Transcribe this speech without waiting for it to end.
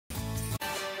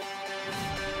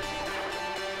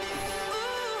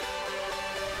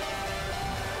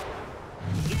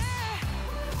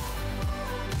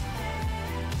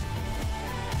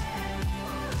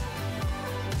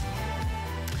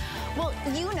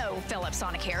know Philips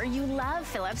Sonicare. You love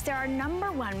Philips. They're our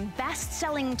 #1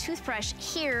 best-selling toothbrush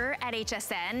here at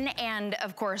HSN and,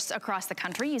 of course, across the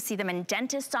country. You see them in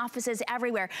dentist offices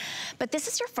everywhere. But this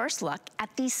is your first look at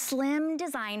the Slim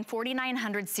Design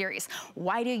 4900 series.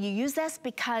 Why do you use this?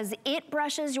 Because it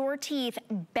brushes your teeth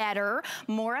better,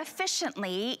 more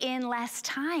efficiently, in less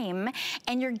time,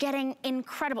 and you're getting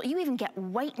incredible, you even get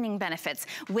whitening benefits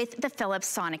with the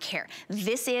Philips Sonicare.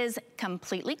 This is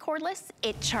completely cordless.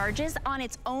 It charges on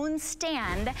its own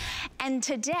stand, and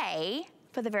today,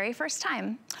 for the very first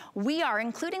time, we are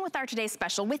including with our today's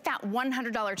special, with that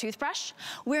 $100 toothbrush,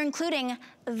 we're including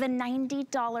the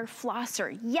 $90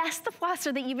 flosser. Yes, the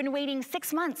flosser that you've been waiting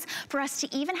 6 months for us to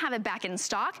even have it back in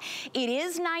stock. It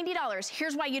is $90.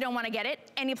 Here's why you don't want to get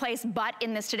it anyplace but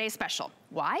in this today's special.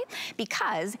 Why?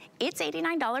 Because it's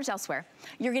 $89 elsewhere.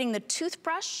 You're getting the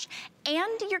toothbrush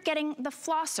and you're getting the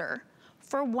flosser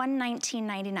for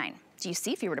 $119.99. Do you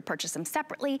see if you were to purchase them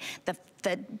separately?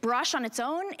 The brush on its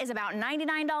own is about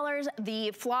 $99.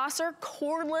 The flosser,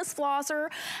 cordless flosser,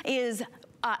 is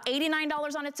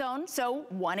 $89 on its own, so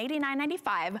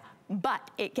 $189.95.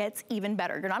 But it gets even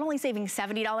better. You're not only saving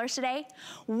 $70 today,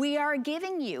 we are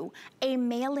giving you a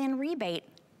mail-in rebate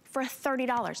for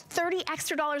 $30. 30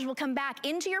 extra dollars will come back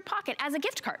into your pocket as a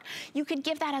gift card. You could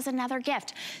give that as another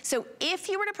gift. So if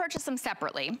you were to purchase them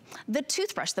separately, the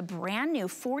toothbrush, the brand new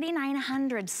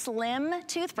 4900 Slim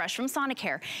toothbrush from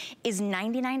Sonicare is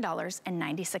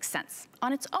 $99.96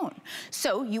 on its own.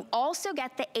 So you also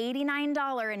get the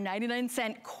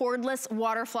 $89.99 cordless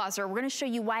water flosser. We're gonna show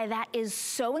you why that is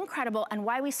so incredible and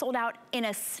why we sold out in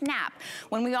a snap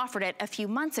when we offered it a few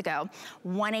months ago,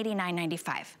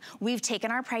 $189.95. We've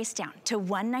taken our price down to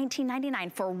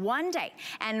 $119.99 for 1 day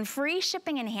and free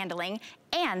shipping and handling,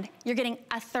 and you're getting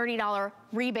a $30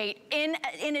 rebate in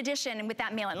addition with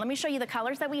that mail-in. Let me show you the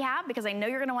colors that we have because I know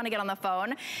you're gonna wanna get on the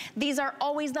phone. These are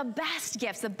always the best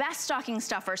gifts, the best stocking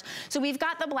stuffers. So we've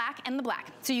got the black and the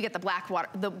black. So you get the black water,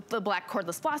 the black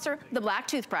cordless flosser, the black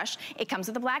toothbrush. It comes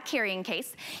with a black carrying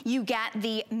case. You get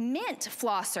the mint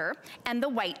flosser and the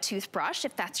white toothbrush,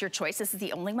 if that's your choice. This is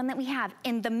the only one that we have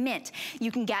in the mint.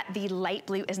 You can get the light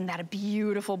blue. Isn't that a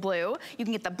beautiful blue? You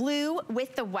can get the blue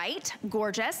with the white,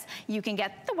 gorgeous. You can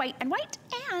get the white and white,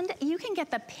 and you can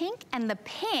get the pink and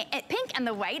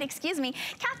the white, excuse me.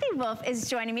 Kathy Wolf is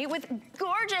joining me with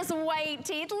gorgeous white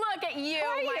teeth. Look at you,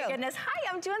 my goodness. Hi,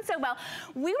 I'm doing so well.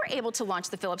 We were able to launch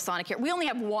the Philips Sonicare. We only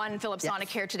have one Philips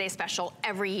Sonicare Today special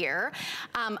every year.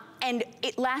 And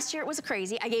last year it was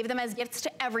crazy. I gave them as gifts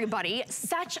to everybody.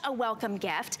 Such a welcome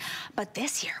gift. But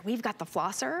this year we've got the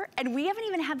flosser, and we haven't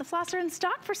even had the flosser in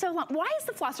stock for so long. Why is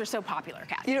the flosser so popular,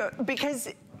 Kathy? You know, because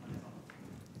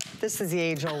this is the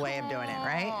age-old way of doing it,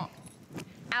 right?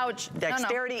 Ouch.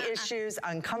 Dexterity issues,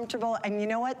 uncomfortable, and you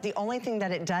know what? The only thing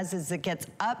that it does is it gets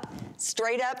up,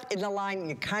 straight up in the line,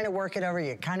 you kind of work it over,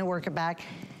 you kind of work it back.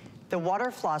 The water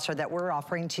flosser that we're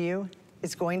offering to you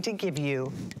is going to give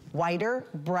you whiter,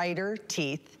 brighter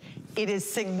teeth. It is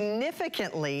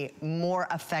significantly more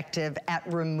effective at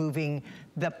removing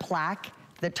the plaque,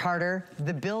 the tartar,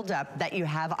 the buildup that you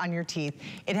have on your teeth.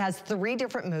 It has 3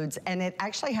 different moods, and it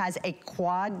actually has a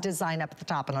quad design up at the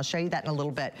top, and I'll show you that in a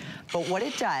little bit. But what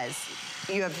it does,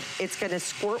 it's gonna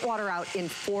squirt water out in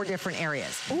 4 different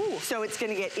areas. Ooh. So it's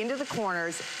gonna get into the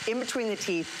corners, in between the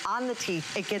teeth, on the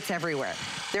teeth, it gets everywhere.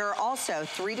 There are also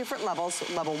 3 different levels,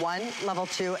 level 1, level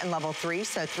 2, and level 3,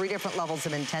 so 3 different levels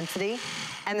of intensity.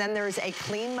 And then there's a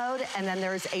clean mode, and then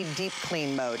there's a deep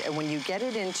clean mode. And when you get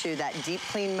it into that deep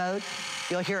clean mode,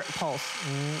 you'll hear it pulse.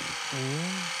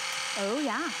 Oh,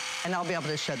 yeah. And I'll be able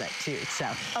to show that too, so.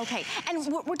 Okay, and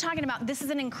we're talking about, this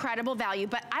is an incredible value,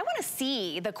 but I wanna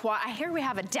see the quad. I hear we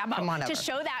have a demo to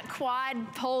show that quad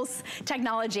pulse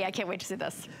technology. I can't wait to see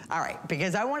this. All right,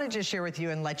 because I wanna just share with you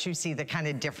and let you see the kind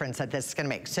of difference that this is gonna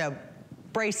make. So,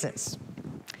 braces.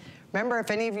 Remember,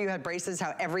 if any of you had braces,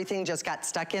 how everything just got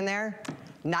stuck in there?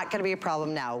 Not gonna be a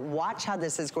problem now. Watch how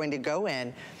this is going to go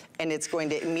in, and it's going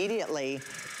to immediately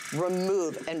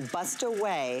remove and bust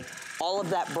away all of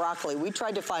that broccoli. We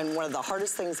tried to find one of the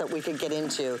hardest things that we could get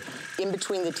into in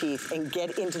between the teeth and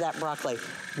get into that broccoli.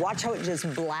 Watch how it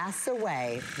just blasts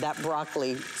away that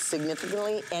broccoli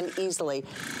significantly and easily.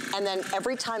 And then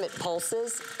every time it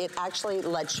pulses, it actually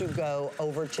lets you go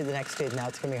over to the next tooth. Now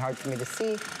it's gonna be hard for me to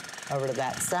see over to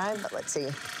that side, but let's see.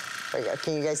 There you go.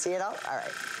 Can you guys see it all? All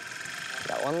right.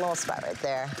 Got one little spot right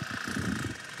there.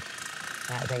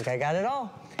 I think I got it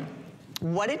all.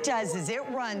 What it does is it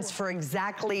runs for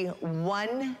exactly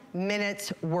 1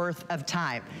 minute's worth of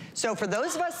time. So for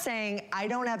those of us saying, I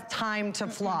don't have time to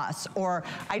floss, or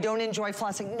I don't enjoy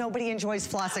flossing, nobody enjoys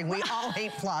flossing. We all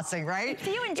hate flossing, right?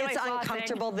 You enjoy it's flossing.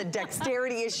 Uncomfortable, the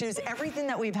dexterity issues, everything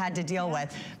that we've had to deal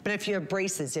with. But if you have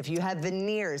braces, if you have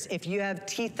veneers, if you have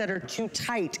teeth that are too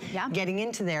tight getting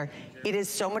into there, it is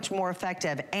so much more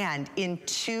effective. And in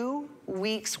 2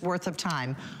 weeks worth of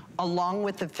time, along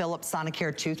with the Philips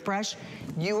Sonicare toothbrush,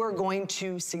 you are going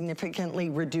to significantly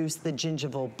reduce the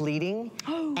gingival bleeding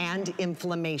and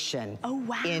inflammation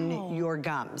in your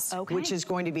gums, which is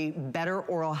going to be better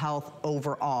oral health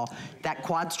overall. That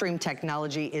quad stream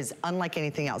technology is unlike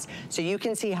anything else. So you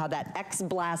can see how that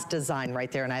X-Blast design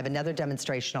right there, and I have another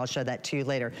demonstration, I'll show that to you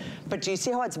later. But do you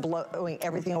see how it's blowing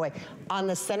everything away? On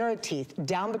the center of teeth,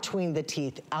 down between the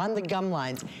teeth, on the gum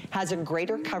lines, has a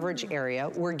greater coverage area.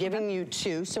 We're giving you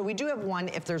 2, so we do have 1.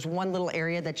 If there's 1 little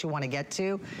area that you want to get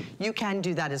to, you can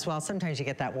do that as well. Sometimes you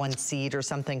get that 1 seed or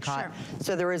something caught.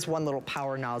 So there is 1 little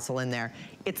power nozzle in there.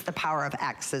 It's the power of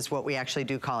X is what we actually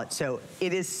do call it. So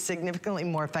it is significantly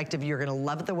more effective. You're gonna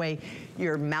love the way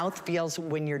your mouth feels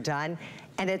when you're done.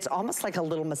 And it's almost like a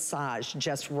little massage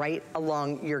just right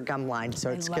along your gum line.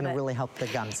 So it's gonna really help the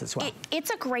gums as well.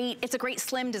 It's a great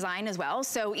slim design as well.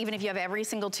 So even if you have every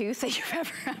single tooth that you've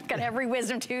ever got, every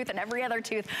wisdom tooth and every other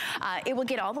tooth, it will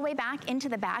get all the way back into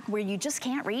the back where you just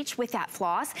can't reach with that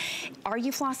floss. Are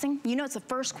you flossing? You know, it's the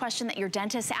first question that your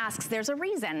dentist asks. There's a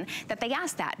reason that they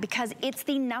ask that, because it's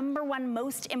the #1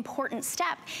 most important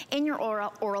step in your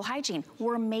oral hygiene.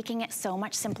 We're making it so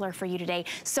much simpler for you today,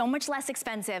 so much less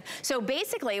expensive. So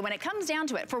basically, when it comes down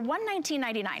to it, for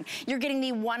 $119.99, you're getting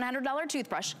the $100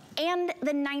 toothbrush and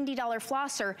the $90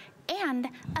 flosser and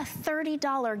a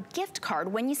 $30 gift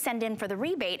card when you send in for the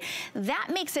rebate. That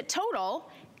makes it total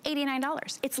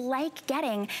 $89. It's like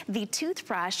getting the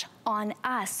toothbrush on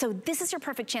us. So this is your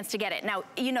perfect chance to get it. Now,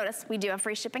 you notice we do have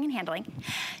free shipping and handling.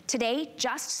 Today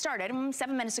just started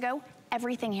 7 minutes ago.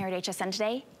 Everything here at HSN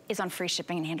today is on free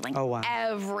shipping and handling. Oh, wow.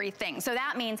 Everything. So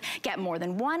that means get more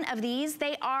than 1 of these.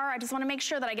 They are, I just want to make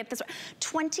sure that I get this right,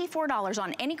 $24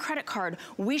 on any credit card.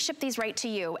 We ship these right to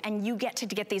you, and you get to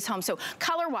get these home. So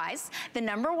color-wise, the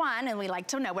 #1, and we like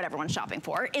to know what everyone's shopping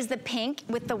for, is the pink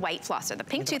with the white flosser. The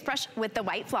pink toothbrush with the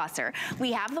white flosser.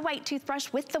 We have the white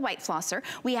toothbrush with the white flosser.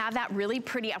 We have that really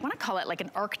pretty, I want to call it like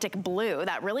an Arctic blue,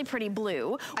 that really pretty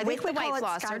blue with the white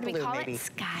flosser. Do we call it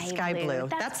sky blue?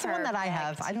 That's the one that I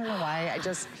have. I don't know why.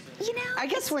 You know, I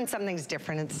guess when something's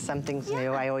different, it's something's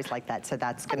new. I always like that. So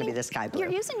that's going to be the sky blue.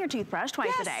 You're using your toothbrush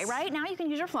twice a day, right? Now you can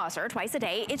use your flosser twice a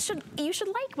day. You should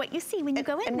like what you see when you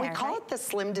go in there. And we call it the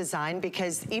slim design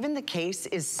because even the case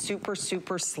is super,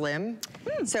 super slim.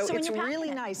 So it's really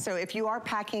nice. So if you are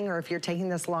packing or if you're taking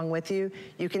this along with you,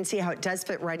 you can see how it does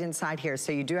fit right inside here.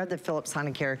 So you do have the Philips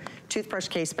Sonicare toothbrush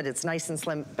case, but it's nice and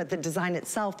slim. But the design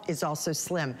itself is also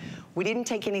slim. We didn't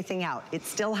take anything out. It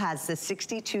still has the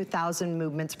 62,000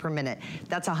 movements per minute.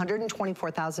 That's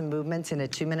 124,000 movements in a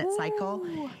 2-minute cycle.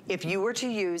 If you were to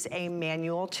use a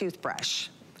manual toothbrush,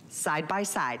 side by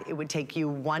side, it would take you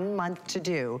 1 month to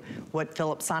do what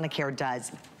Philips Sonicare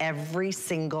does every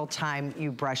single time you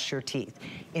brush your teeth.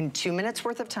 In 2 minutes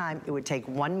worth of time, it would take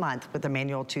 1 month with a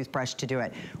manual toothbrush to do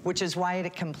it, which is why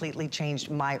it completely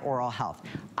changed my oral health.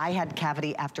 I had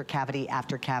cavity after cavity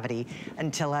after cavity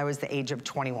until I was the age of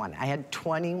 21. I had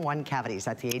 21 cavities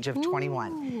at the age of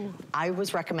 21. I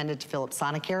was recommended to Philips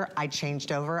Sonicare. I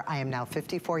changed over. I am now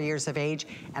 54 years of age,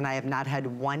 and I have not had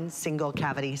 1 single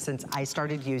cavity since I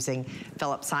started using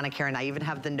Philips Sonicare, and I even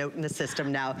have the note in the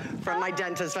system now from my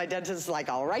dentist. My dentist is like,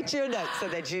 I'll write you a note so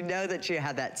that you know that you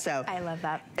had that. So I love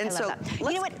that. And I love that.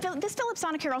 You know what? This Philips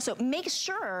Sonicare also makes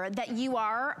sure that you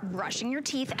are brushing your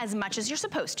teeth as much as you're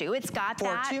supposed to. It's got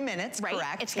that for 2 minutes, right?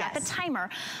 Correct. It's got the timer,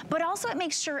 but also it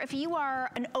makes sure if you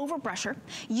are an overbrusher,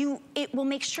 it will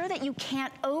make sure that you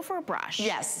can't overbrush.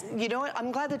 Yes. You know what?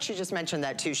 I'm glad that you just mentioned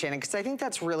that too, Shannon, because I think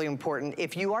that's really important.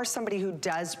 If you are somebody who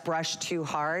does brush too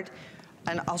hard,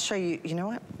 and I'll show you, you know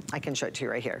what? I can show it to you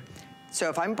right here. So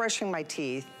if I'm brushing my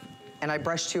teeth and I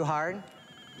brush too hard,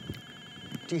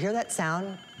 do you hear that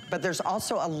sound? But there's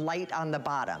also a light on the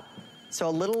bottom. So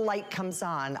a little light comes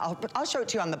on. I'll show it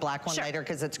to you on the black one later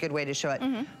because it's a good way to show it.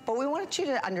 But we want you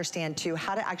to understand too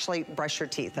how to actually brush your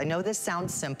teeth. I know this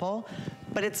sounds simple,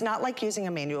 but it's not like using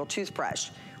a manual toothbrush.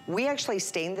 We actually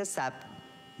stained this up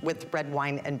with red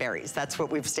wine and berries. That's what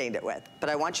we've stained it with. But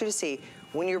I want you to see,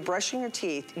 when you're brushing your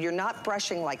teeth, you're not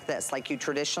brushing like this, like you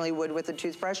traditionally would with a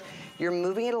toothbrush. You're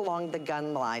moving it along the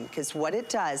gum line, because what it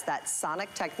does, that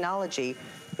sonic technology,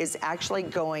 is actually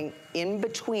going in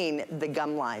between the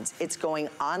gum lines. It's going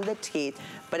on the teeth,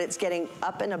 but it's getting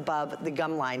up and above the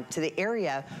gum line to the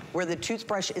area where the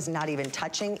toothbrush is not even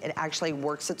touching. It actually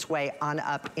works its way on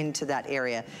up into that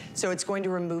area. So it's going to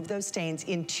remove those stains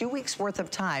in 2 weeks worth of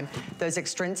time. Those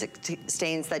extrinsic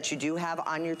stains that you do have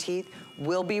on your teeth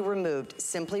will be removed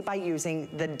simply by using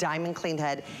the Diamond Clean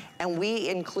Head. And we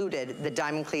included the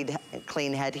Diamond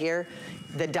Clean Head here.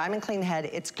 The Diamond Clean Head,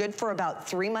 it's good for about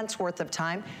 3 months worth of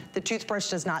time. The toothbrush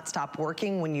does not stop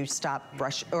working when you stop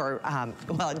brushing, or,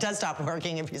 well, it does stop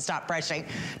working if you stop brushing,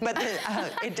 but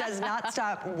it does not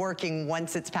stop working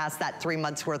once it's past that 3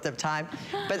 months worth of time.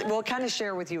 But we'll kind of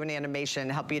share with you an animation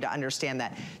to help you to understand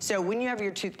that. So when you have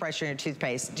your toothbrush and your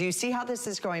toothpaste, do you see how this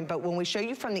is going? But when we show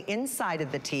you from the inside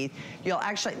of the teeth, you'll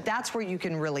actually, that's where you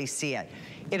can really see it.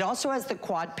 It also has the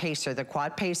quad pacer. The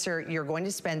quad pacer, you're going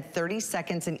to spend 30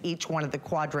 seconds in each one of the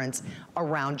quadrants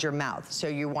around your mouth. So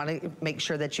you want to make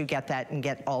sure that you get that and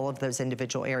get all of those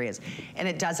individual areas. And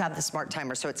it does have the smart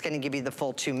timer, so it's going to give you the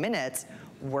full 2 minutes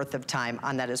worth of time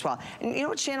on that as well. And you know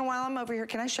what, Shannon, while I'm over here,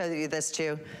 can I show you this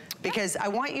too? Because I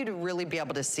want you to really be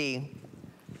able to see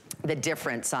the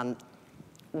difference on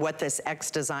what this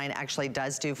X design actually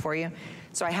does do for you.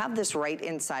 So I have this right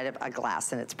inside of a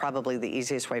glass, and it's probably the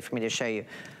easiest way for me to show you.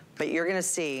 But you're gonna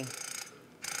see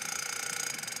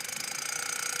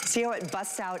how it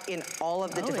busts out in all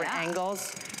of the different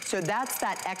angles? So that's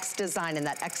that X design, and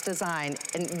that X design,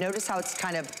 and notice how it's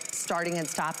kind of starting and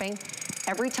stopping.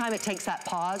 Every time it takes that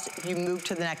pause, you move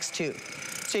to the next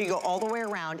tooth. So you go all the way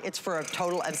around. It's for a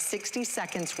total of 60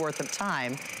 seconds worth of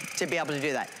time to be able to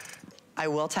do that. I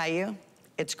will tell you,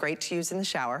 it's great to use in the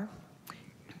shower.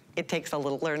 It takes a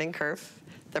little learning curve.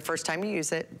 The first time you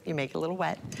use it, you make it a little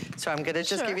wet. So I'm gonna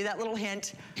just give you that little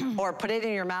hint. Or put it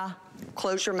in your mouth,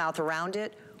 close your mouth around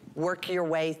it, work your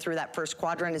way through that first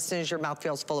quadrant. As soon as your mouth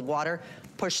feels full of water,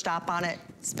 push stop on it,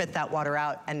 spit that water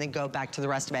out, and then go back to the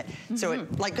rest of it. So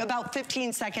it, like about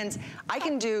 15 seconds. I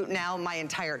can do now my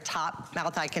entire top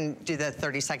mouth, I can do the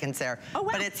 30 seconds there. Oh, wow.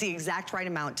 But it's the exact right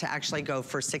amount to actually go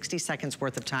for 60 seconds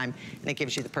worth of time, and it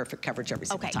gives you the perfect coverage every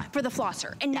single time. For the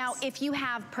flosser. And now if you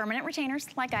have permanent retainers,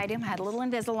 like I do, I had a little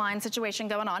Invisalign situation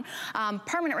going on.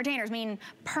 Permanent retainers mean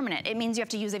permanent. It means you have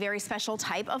to use a very special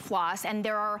type of floss, and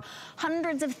there are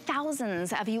hundreds of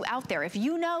thousands of you out there. If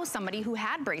you know somebody who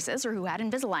had braces or who had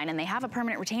Invisalign and they have a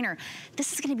permanent retainer,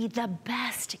 this is gonna be the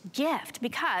best gift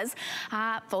because,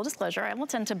 full disclosure, I will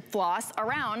tend to floss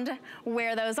around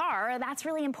where those are. That's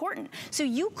really important. So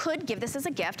you could give this as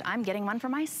a gift. I'm getting one for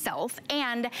myself.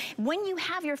 And when you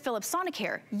have your Philips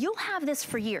Sonicare, you'll have this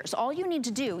for years. All you need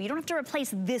to do, you don't have to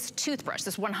replace this toothbrush,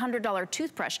 this $100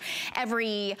 toothbrush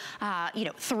every,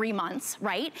 3 months,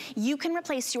 right? You can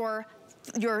replace your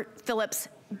Philips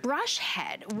brush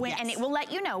head and it will let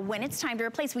you know when it's time to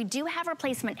replace. We do have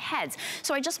replacement heads.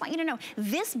 So I just want you to know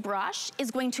this brush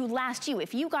is going to last you.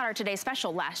 If you got our Today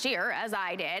Special last year, as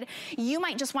I did, you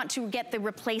might just want to get the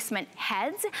replacement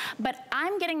heads, but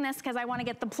I'm getting this because I want to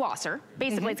get the flosser.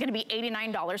 Basically, it's going to be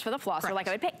 $89 for the flosser like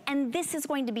I would pay. And this is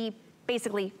going to be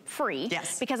basically free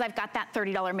because I've got that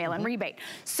 $30 mail-in rebate.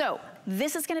 So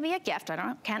this is gonna be a gift. I don't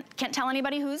know, can't tell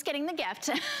anybody who's getting the gift,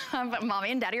 but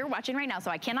mommy and daddy are watching right now, so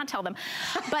I cannot tell them.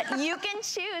 But you can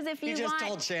choose if you want. You just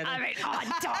told Shannon. I mean, oh,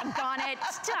 doggone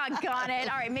it.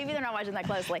 All right, maybe they're not watching that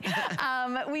closely.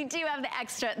 We do have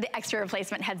the extra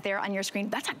replacement heads there on your screen.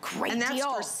 That's a great deal. And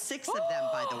that's for 6 of them,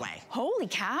 by the way. Holy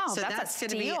cow, so that's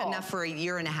gonna be enough for 1.5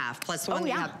 years. Plus the one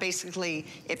you have, basically,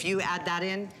 if you add that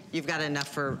in, you've got enough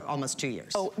for almost 2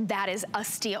 years. Oh, that is a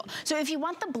steal. So if you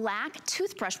want the black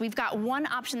toothbrush, we've got one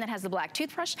option that has the black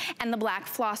toothbrush and the black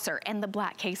flosser and the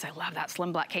black case. I love that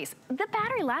slim black case. The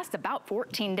battery lasts about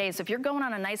 14 days. So if you're going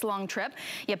on a nice long trip,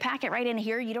 you pack it right in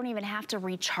here. You don't even have to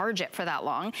recharge it for that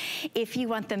long. If you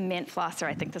want the mint flosser,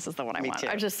 I think this is the one I want.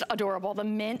 It's just adorable. The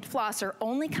mint flosser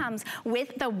only comes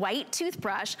with the white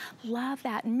toothbrush. Love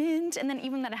that mint. And then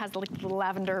even that it has like the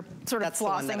lavender sort of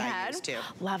flossing head.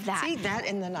 Love that. See that,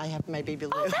 and then I have my baby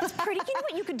Lou. Oh, that's pretty. You know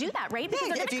what? You could do that, right?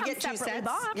 Because if you get 2 sets.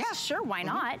 Yeah, sure, why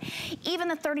not? Even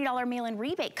the $30 mail-in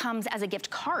rebate comes as a gift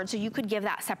card, so you could give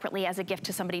that separately as a gift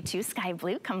to somebody too. Sky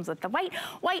blue comes with the white,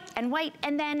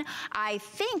 and then I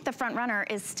think the front runner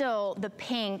is still the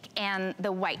pink and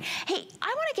the white. Hey, I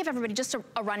want to give everybody just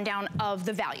a rundown of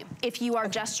the value. If you are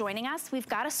just joining us, we've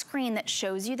got a screen that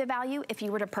shows you the value if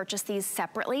you were to purchase these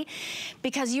separately,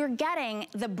 because you're getting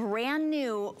the brand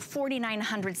new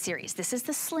 4900 series. This is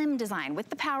the slim design with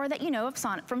the power that you know of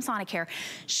from Sonicare.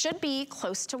 Should be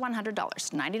close to $100,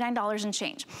 $99 $89 and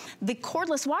change. The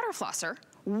cordless water flosser,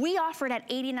 we offered at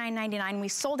 $89.99. We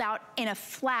sold out in a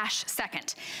flash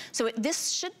second. So this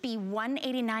should be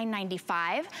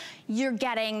 $189.95. You're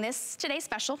getting this today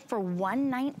special for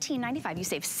 $119.95. You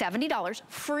save $70,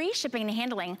 free shipping and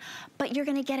handling, but you're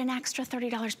gonna get an extra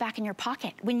 $30 back in your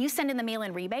pocket. When you send in the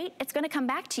mail-in rebate, it's gonna come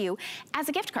back to you as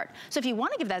a gift card. So if you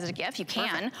wanna give that as a gift, you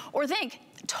can, or think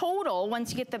total, once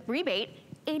you get the rebate,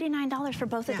 $89 for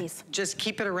both of these. Just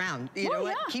keep it around. You know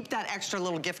what? Keep that extra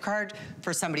little gift card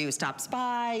for somebody who stops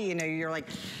by. You know, you're like,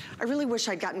 I really wish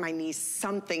I'd gotten my niece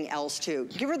something else too.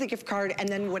 Give her the gift card and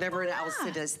then whatever else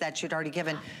it is that you'd already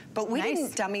given. But we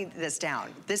didn't dummy this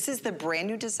down. This is the brand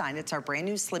new design. It's our brand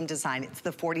new slim design. It's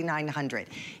the 4900.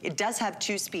 It does have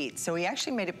 2 speeds, so we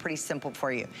actually made it pretty simple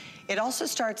for you. It also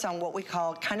starts on what we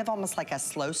call kind of almost like a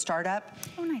slow startup.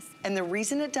 Oh, nice. And the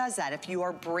reason it does that, if you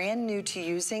are brand new to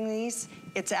using these,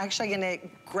 it's actually gonna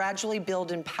gradually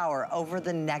build in power over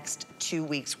the next 2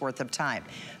 weeks worth of time.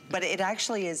 But it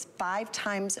actually is 5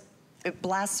 times, it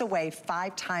blasts away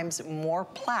 5 times more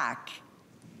plaque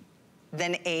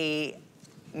than a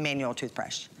manual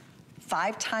toothbrush.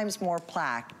 5 times more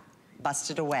plaque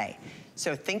busted away.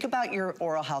 So think about your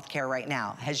oral health care right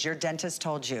now. Has your dentist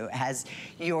told you, has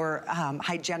your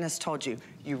hygienist told you,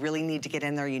 you really need to get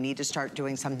in there, you need to start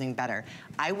doing something better?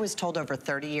 I was told over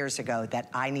 30 years ago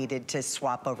that I needed to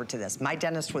swap over to this. My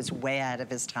dentist was way ahead of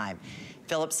his time.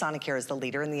 Philips Sonicare is the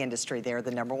leader in the industry. They're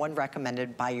the #1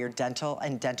 recommended by your dental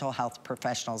and dental health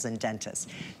professionals and dentists.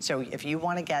 So if you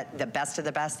want to get the best of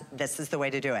the best, this is the way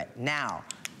to do it. Now,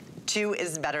 2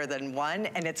 is better than 1,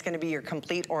 and it's gonna be your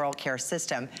complete oral care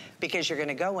system because you're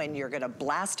gonna go in, you're gonna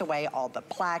blast away all the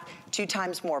plaque, 2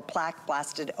 times more plaque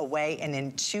blasted away, and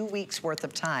in 2 weeks worth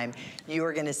of time, you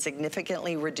are gonna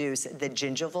significantly reduce the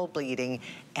gingival bleeding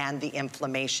and the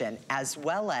inflammation, as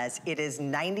well as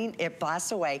it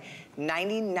blasts away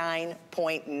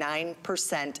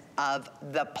 99.9% of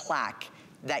the plaque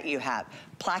that you have.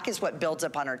 Plaque is what builds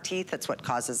up on our teeth. It's what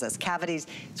causes us cavities.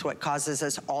 It's what causes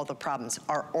us all the problems.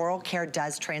 Our oral care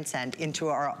does transcend into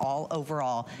our all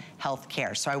overall health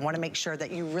care. So I want to make sure that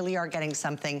you really are getting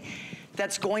something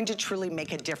that's going to truly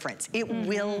make a difference. It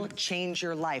will change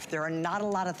your life. There are not a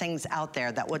lot of things out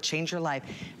there that will change your life.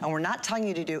 And we're not telling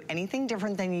you to do anything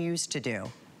different than you used to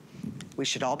do. We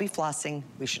should all be flossing.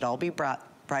 We should all be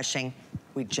brushing.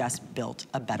 We just built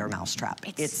a better mousetrap.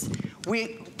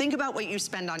 Think about what you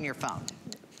spend on your phone.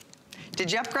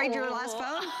 Did you upgrade your last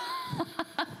phone?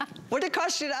 What did it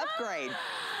cost you to upgrade?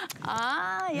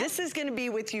 This is gonna be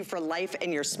with you for life,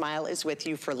 and your smile is with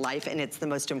you for life, and it's the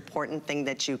most important thing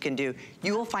that you can do.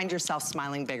 You will find yourself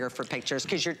smiling bigger for pictures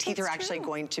because your teeth are actually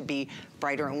going to be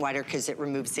brighter and whiter because it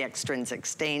removes the extrinsic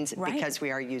stains because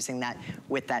we are using that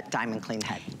with that diamond clean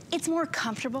head. It's more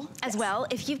comfortable as well.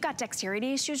 If you've got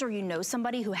dexterity issues or you know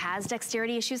somebody who has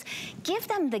dexterity issues, give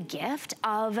them the gift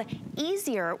of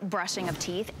easier brushing of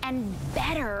teeth and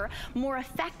better, more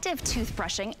effective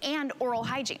toothbrushing and oral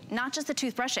hygiene, not just the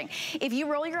toothbrushing. If you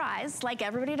roll your eyes like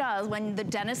everybody does when the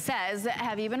dentist says,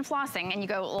 have you been flossing? And you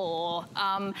go, oh,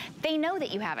 they know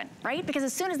that you haven't, right? Because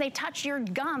as soon as they touch your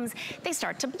gums, they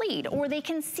start to bleed, or they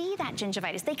can see that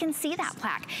gingivitis, they can see that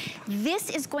plaque. This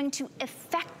is going to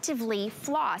effectively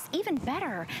floss even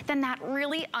better than that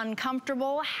really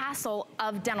uncomfortable hassle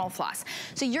of dental floss.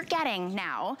 So you're getting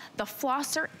now the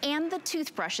flosser and the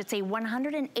toothbrush. It's a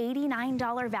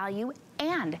 $189 value,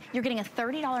 and you're getting a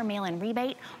 $30 mail-in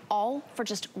rebate, all for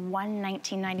just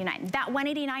 $119.99. That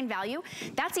 $189 value,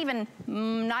 that's even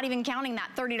not even counting that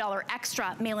 $30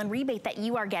 extra mail-in rebate that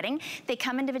you are getting. They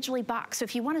come individually boxed. So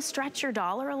if you want to stretch your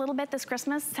dollar a little bit this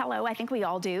Christmas, hello, I think we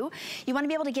all do. You want to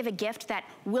be able to give a gift that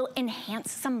will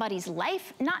enhance somebody's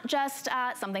life, not just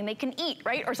something they can eat,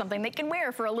 right? Or something they can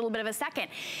wear for a little bit of a second.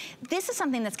 This is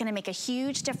something that's going to make a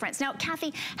huge difference. Now,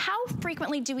 Kathy, how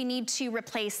frequently do we need to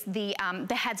replace the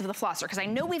heads of the flosser? Because I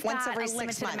know we've got a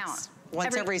limited amount.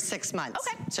 Once every 6 months.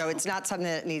 Okay. So it's not something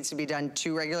that needs to be done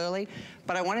too regularly,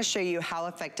 but I want to show you how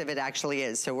effective it actually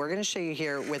is. So we're going to show you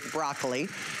here with broccoli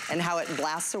and how it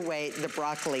blasts away the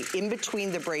broccoli in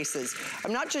between the braces.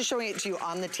 I'm not just showing it to you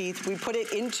on the teeth. We put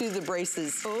it into the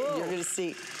braces. Ooh. You're going to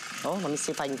see. Oh, let me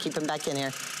see if I can keep him back in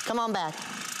here. Come on back.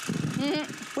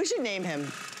 We should name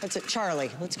him. That's it, Charlie.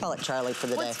 Let's call it Charlie for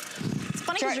the day. It's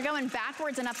funny because you're going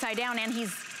backwards and upside down, and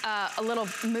he's a little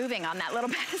moving on that little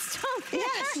pedestal.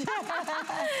 Yes.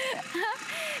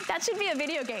 That should be a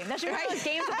video game. That should be one of those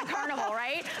games at the carnival,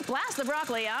 right? Blast the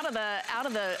broccoli out of the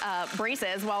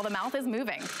braces while the mouth is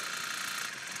moving.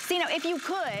 So, you know, if you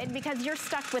could, because you're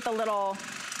stuck with a little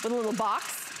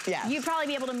box, you'd probably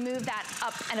be able to move that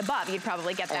up and above. You'd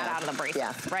probably get that out of the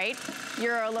braces, right?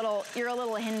 You're a little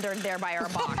hindered there by our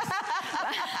box.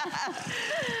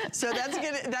 So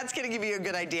that's gonna give you a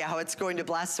good idea how it's going to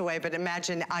blast away, but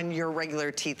imagine on your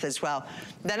regular teeth as well.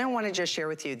 Then I wanna just share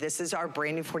with you, this is our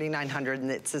brand new 4900 and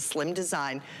it's a slim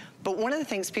design, but one of the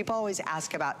things people always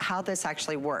ask about how this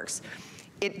actually works.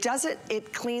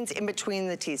 It cleans in between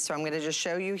the teeth, so I'm gonna just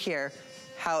show you here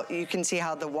how you can see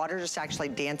how the water just actually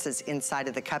dances inside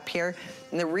of the cup here.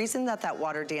 And the reason that that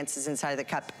water dances inside of the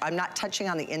cup, I'm not touching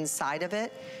on the inside of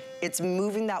it, it's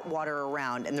moving that water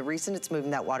around. And the reason it's moving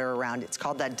that water around, it's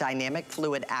called that dynamic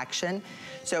fluid action.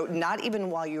 So not even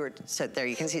while you were sit there,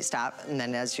 you can see stop, and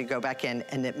then as you go back in,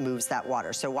 and it moves that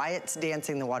water. So why it's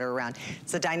dancing the water around,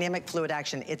 it's a dynamic fluid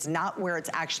action. It's not where it's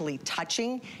actually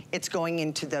touching, it's going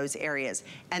into those areas.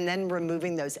 And then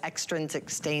removing those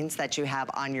extrinsic stains that you have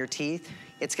on your teeth.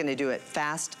 It's gonna do it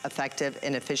fast, effective,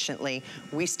 and efficiently.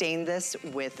 We stain this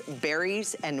with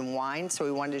berries and wine, so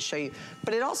we wanted to show you.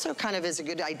 But it also kind of is a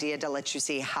good idea to let you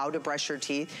see how to brush your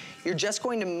teeth. You're just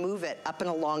going to move it up and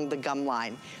along the gum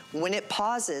line. When it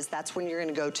pauses, that's when you're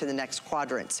gonna go to the next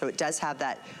quadrant. So it does have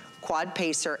that quad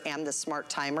pacer and the smart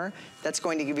timer. That's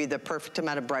going to give you the perfect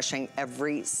amount of brushing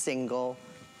every single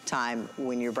time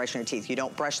when you're brushing your teeth. You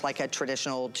don't brush like a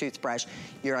traditional toothbrush.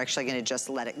 You're actually gonna just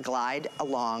let it glide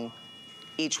along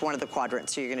each one of the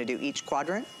quadrants. So you're gonna do each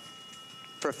quadrant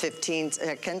for 15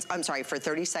 seconds. I'm sorry, for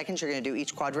 30 seconds. You're gonna do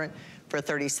each quadrant for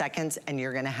 30 seconds and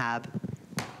you're gonna have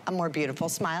a more beautiful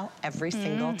smile every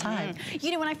single time.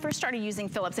 You know, when I first started using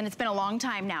Philips, and it's been a long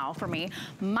time now for me,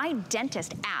 my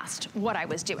dentist asked what I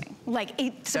was doing. Like,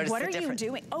 so what are you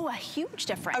doing? Oh, a huge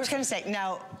difference. I was gonna say,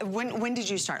 now, when did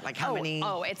you start? Like how many?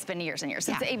 Oh, it's been years and years.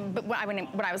 Since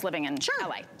when I was living in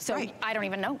LA. So I don't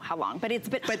even know how long, but it's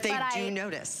been. But they do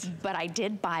notice. But I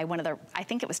did buy one of the, I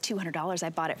think it was $200. I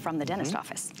bought it from the dentist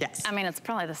office. Yes. I mean, it's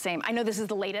probably the same. I know this is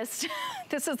the latest.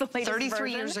 This is the latest 33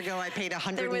 version. years ago, I paid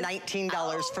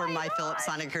 $119 for my Philips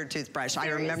Sonicare toothbrush.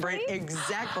 Seriously? I remember it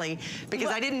exactly because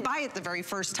I didn't buy it the very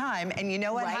first time. And you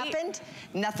know what happened?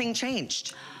 Nothing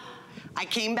changed. I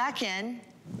came back in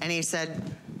and he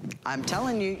said, I'm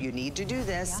telling you, you need to do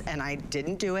this. And I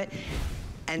didn't do it.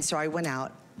 And so I went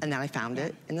out and then I found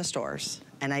it in the stores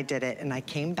and I did it. And I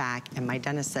came back and my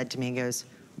dentist said to me, he goes,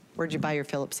 where'd you buy your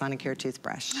Philips Sonicare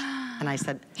toothbrush? And I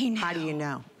said, how do you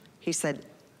know? He said,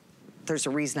 there's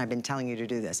a reason I've been telling you to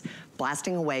do this.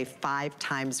 Blasting away 5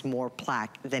 times more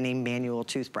plaque than a manual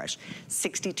toothbrush.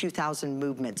 62,000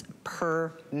 movements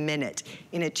per minute.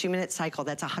 In a 2-minute cycle,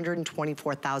 that's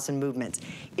 124,000 movements.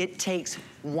 It takes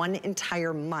 1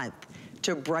 entire month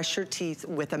to brush your teeth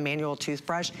with a manual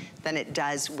toothbrush than it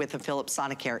does with a Philips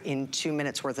Sonicare in 2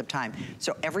 minutes worth of time.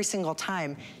 So every single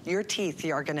time, your teeth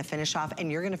are gonna finish off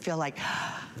and you're gonna feel like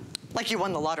you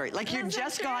won the lottery. Like you've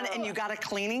just gone and you got a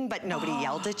cleaning, but nobody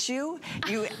yelled at you.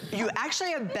 You actually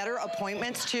have better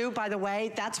appointments too, by the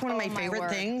way. That's one of my favorite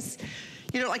things.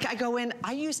 You know, like I go in,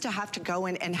 I used to have to go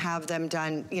in and have them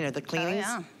done, you know, the cleanings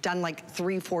done like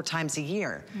 3-4 times a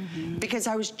year because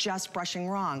I was just brushing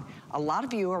wrong. A lot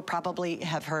of you are probably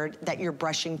have heard that you're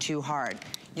brushing too hard.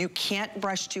 You can't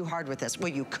brush too hard with this.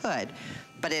 Well, you could,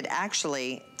 but it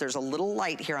actually, there's a little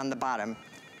light here on the bottom.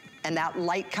 And that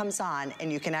light comes on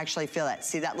and you can actually feel it.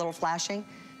 See that little flashing?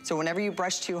 So whenever you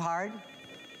brush too hard,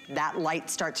 that light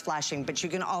starts flashing, but you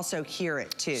can also hear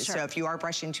it too. So if you are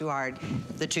brushing too hard,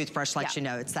 the toothbrush lets you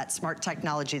know. It's that smart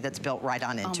technology that's built right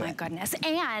on into it. Oh my goodness.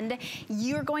 And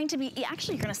you're going to be,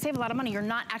 actually you're gonna save a lot of money. You're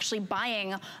not actually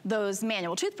buying those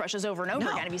manual toothbrushes over and over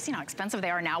again. Have you seen how expensive they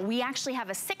are now? We actually have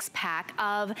a 6-pack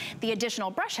of the additional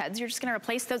brush heads. You're just gonna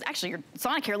replace those. Actually, your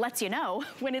Sonicare lets you know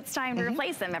when it's time to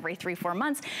replace them every 3-4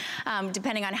 months.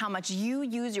 Depending on how much you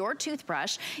use your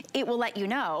toothbrush, it will let you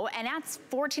know. And that's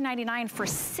 $14.99 for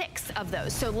 6 of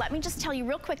those. So let me just tell you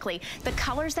real quickly, the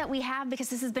colors that we have, because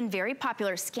this has been very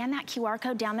popular, scan that QR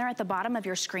code down there at the bottom of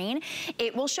your screen.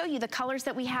 It will show you the colors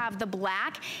that we have. The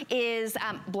black is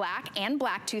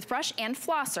black toothbrush and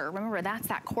flosser. Remember, that's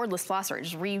that cordless flosser.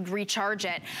 Just recharge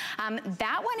it.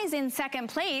 That one is in second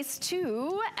place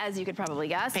too, as you could probably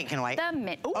guess. Pink and white. The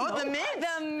mint. Ooh, the mint.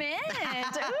 The mint.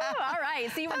 Ooh, all right.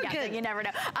 See, we're guessing. You never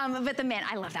know. But the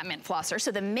mint, I love that mint flosser.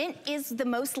 So the mint is the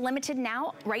most limited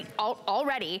now, right?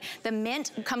 Already. The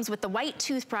mint comes with the white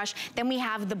toothbrush. Then we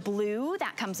have the blue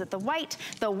that comes with the white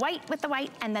with the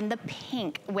white, and then the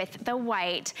pink with the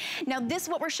white. Now this,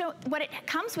 what it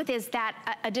comes with is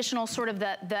that additional sort of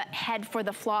the head for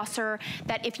the flosser,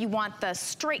 that if you want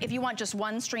if you want just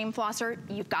one stream flosser,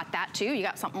 you've got that too. You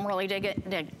got something really dig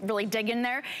in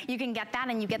there. You can get that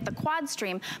and you get the quad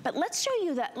stream. But let's show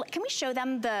you can we show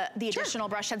them the additional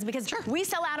brush heads? Because we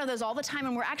sell out of those all the time,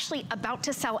 and we're actually about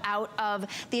to sell out of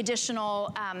the additional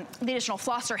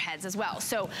flosser heads as well.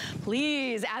 So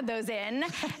please add those in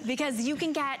because you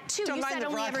can get two. Don't mind the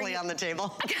broccoli on the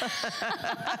table.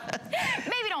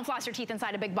 Maybe don't floss your teeth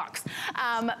inside a big box.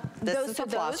 This is the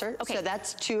flosser. Okay. So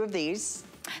that's 2 of these.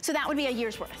 So that would be a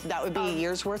year's worth. That would be a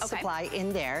year's worth supply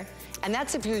in there. And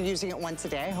that's if you're using it once a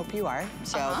day. I hope you are.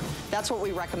 So that's what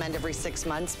we recommend every 6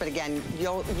 months. But again,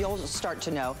 you'll start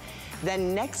to know.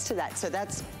 Then next to that, so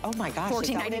that's, oh my gosh,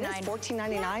 $14.99. $14.99?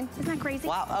 Yeah. Isn't that crazy?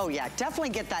 Wow, oh yeah, definitely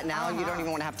get that now. You don't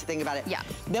even want to have to think about it. Yeah.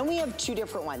 Then we have 2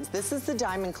 different ones. This is the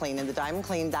Diamond Clean, and the Diamond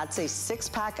Clean, that's a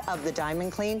 6-pack of the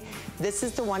Diamond Clean. This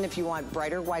is the one if you want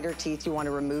brighter, whiter teeth, you want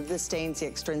to remove the stains, the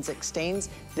extrinsic stains.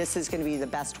 This is going to be the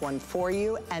best one for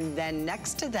you. And then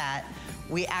next to that,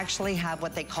 we actually have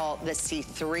what they call the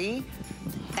C3.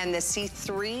 And the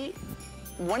C3,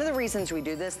 one of the reasons we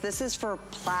do this is for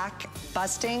plaque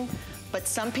busting, but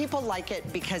some people like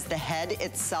it because the head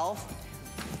itself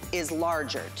is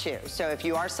larger too. So if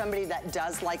you are somebody that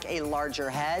does like a larger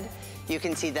head, you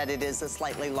can see that it is a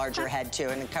slightly larger head too,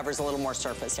 and it covers a little more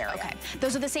surface area. Okay,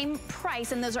 those are the same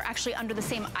price, and those are actually under the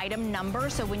same item number.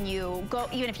 So when you go,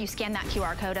 even if you scan that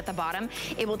QR code at the bottom,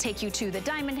 it will take you to the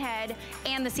diamond head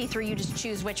and the C3. You just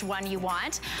choose which one you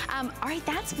want. All right,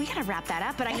 we gotta wrap that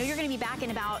up, but I know you're gonna be back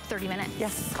in about 30 minutes.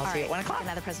 Yes, I'll see you at 1 o'clock.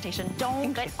 Another presentation.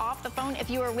 Don't get off the phone. If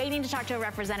you are waiting to talk to a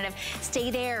representative,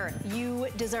 stay there. You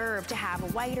deserve to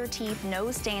have whiter teeth,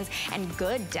 no stains, and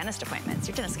good dentist appointments.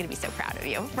 Your dentist is gonna be so proud of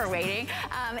you for waiting.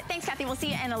 Thanks, Kathy. We'll see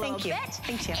you in a little bit.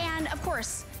 Thank you. And of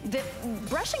course,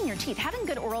 brushing your teeth, having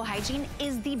good oral hygiene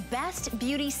is the best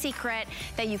beauty secret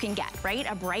that you can get, right?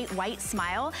 A bright white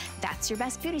smile, that's your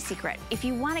best beauty secret. If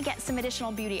you want to get some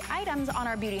additional beauty items on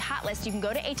our beauty hot list, you can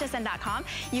go to hsn.com.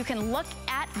 You can look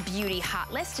at beauty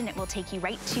hot list and it will take you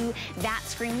right to that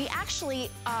screen. We actually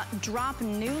drop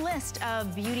new list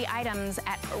of beauty items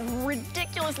at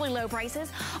ridiculously low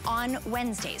prices on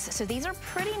Wednesdays. So these are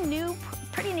pretty new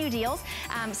deals.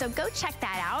 So go check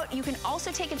that out. You can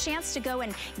also take a chance to go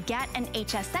and get an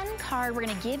HSN card. We're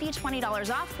going to give you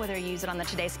 $20 off, whether you use it on the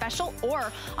Today Special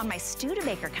or on my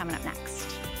Studebaker coming up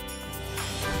next.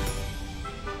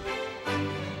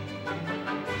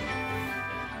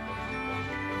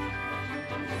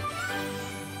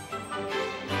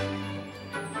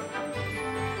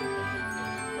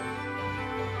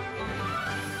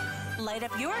 Light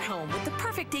up your home with the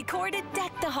perfect decor to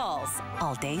deck the halls.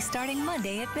 All day starting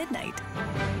Monday at midnight.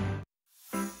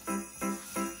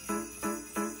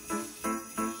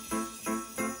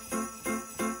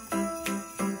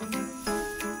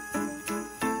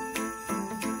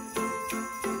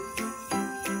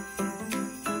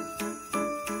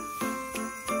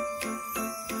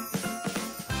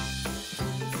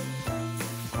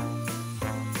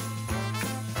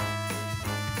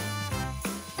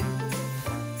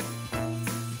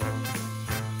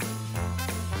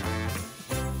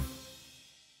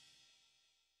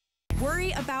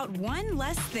 Worry about one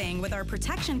less thing with our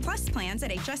Protection Plus plans at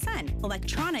HSN.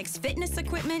 Electronics, fitness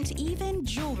equipment, even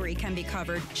jewelry can be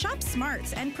covered. Shop smart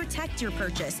and protect your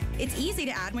purchase. It's easy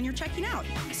to add when you're checking out.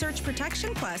 Search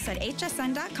Protection Plus at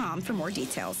hsn.com for more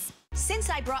details. Since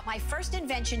I brought my first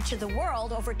invention to the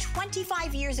world over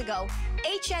 25 years ago,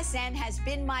 HSN has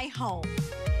been my home.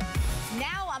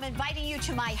 Now I'm inviting you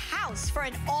to my house for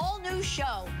an all-new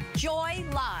show, Joy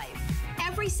Live.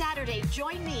 Every Saturday,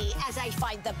 join me as I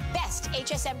find the best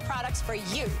HSN products for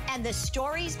you and the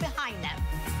stories behind them.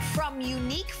 From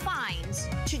unique finds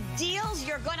to deals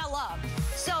you're gonna love.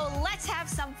 So let's have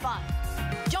some fun.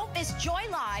 Don't miss Joy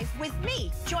Live with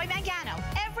me, Joy Mangano,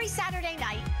 every Saturday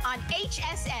night on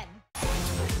HSN.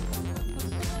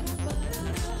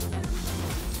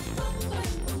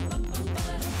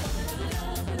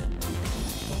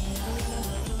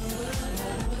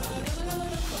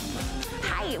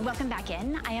 Hi, welcome back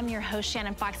in. I am your host,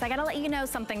 Shannon Fox. I gotta let you know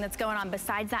something that's going on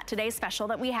besides that Today's Special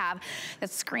that we have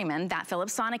that's screaming, that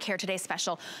Philips Sonicare Today's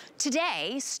Special.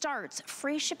 Today starts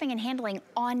free shipping and handling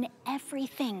on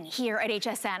everything here at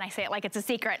HSN. I say it like it's a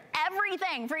secret.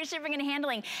 Everything, free shipping and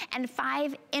handling, and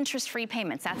 5 interest-free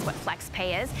payments. That's what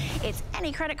FlexPay is. It's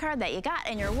any credit card that you got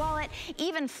in your wallet,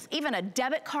 even a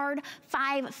debit card,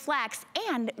 5 Flex,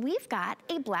 and we've got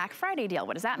a Black Friday deal.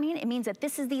 What does that mean? It means that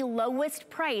this is the lowest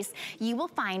price you will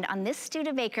find on this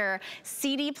Studebaker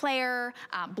CD player,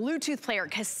 Bluetooth player,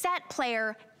 cassette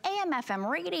player, AM/FM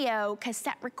radio,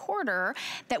 cassette recorder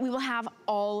that we will have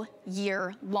all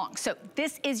year long. So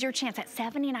this is your chance at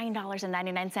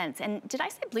 $79.99. And did I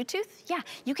say Bluetooth? Yeah,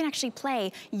 you can actually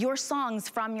play your songs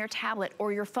from your tablet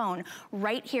or your phone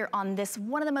right here on this.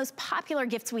 One of the most popular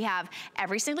gifts we have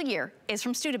every single year is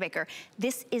from Studebaker.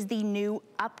 This is the new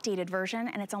updated version,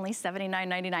 and it's only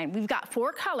 $79.99. We've got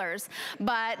 4 colors,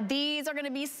 but these are gonna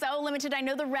be so limited. I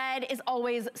know the red is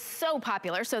always so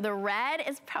popular, so the red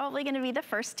is probably gonna be the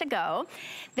first to go.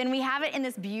 Then we have it in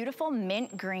this beautiful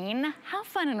mint green. How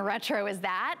fun and retro is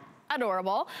that?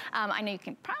 Adorable. I know you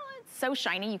can probably, it's so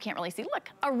shiny you can't really see. Look,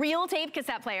 a real tape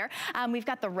cassette player. We've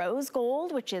got the rose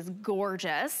gold, which is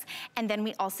gorgeous. And then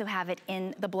we also have it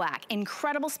in the black.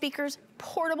 Incredible speakers,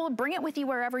 portable, bring it with you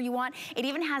wherever you want. It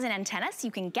even has an antenna, so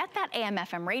you can get that AM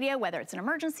FM radio, whether it's an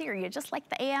emergency or you just like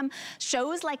the AM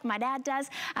shows like my dad does.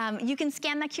 You can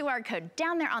scan the QR code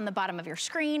down there on the bottom of your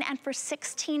screen, and for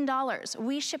 $16,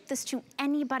 we ship this to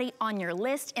anybody on your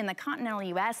list in the continental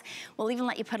US. We'll even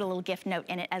let you put a little gift note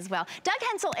in it as well. Doug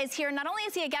Hensel is here. Not only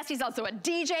is he a guest, he's also a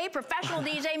DJ, professional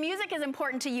DJ. Music is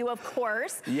important to you, of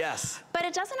course. Yes. But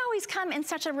it doesn't always come in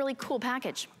such a really cool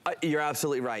package. You're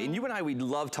absolutely right. And you and I, we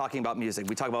love talking about music.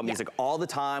 We talk about music all the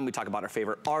time. We talk about our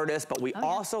favorite artists, but we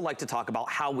also like to talk about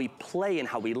how we play and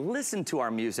how we listen to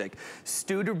our music.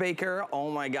 Studebaker,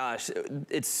 oh my gosh,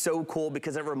 it's so cool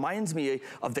because it reminds me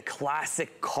of the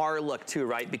classic car look too,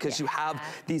 right? Because you have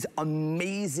these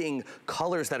amazing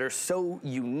colors that are so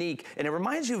unique. And it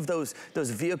reminds you of those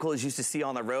vehicles you used to see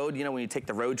on the road, you know, when you take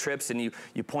the road trips and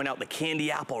you point out the candy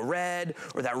apple red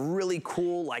or that really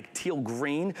cool like teal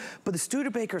green. But the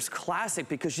Studebaker's classic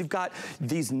because you've got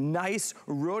these nice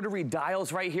rotary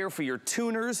dials right here for your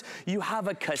tuners. You have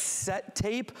a cassette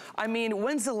tape. I mean,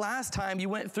 when's the last time you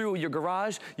went through your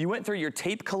garage, you went through your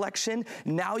tape collection?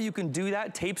 Now you can do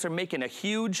that. Tapes are making a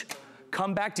huge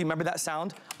comeback. Do you remember that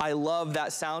sound? I love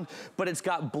that sound. But it's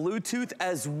got Bluetooth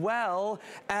as well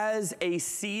as a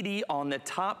CD on the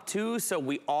top too. So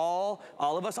we all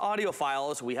of us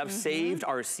audiophiles, we have saved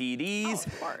our CDs.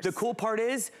 Of course. The cool part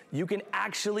is you can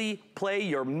actually play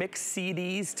your mixed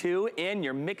CDs too and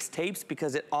your mixed tapes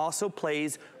because it also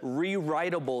plays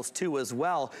rewritables too as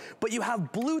well. But you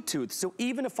have Bluetooth. So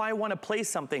even if I want to play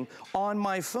something on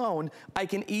my phone, I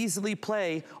can easily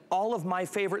play all of my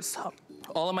favorite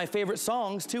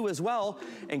songs too as well,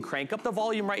 and crank up the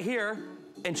volume right here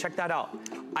and check that out.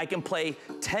 I can play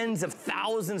tens of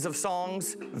thousands of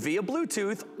songs via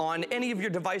Bluetooth on any of your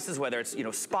devices, whether it's, you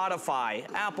know,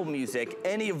 Spotify, Apple Music,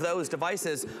 any of those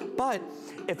devices. But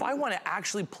if I want to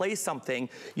actually play something,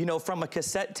 you know, from a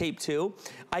cassette tape too,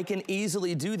 I can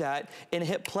easily do that and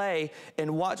hit play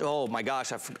and watch. Oh my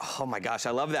gosh,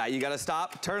 I love that. You got to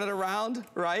stop, turn it around,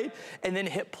 right? And then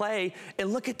hit play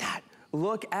and look at that.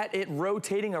 Look at it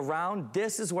rotating around.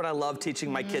 This is what I love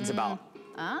teaching my kids about.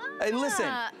 And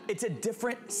listen, it's a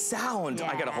different sound.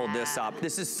 I gotta hold this up.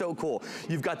 This is so cool.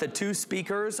 You've got the 2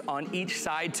 speakers on each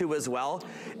side too as well.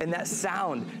 And that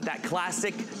sound, that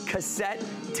classic cassette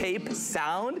tape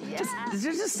sound, there's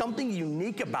just something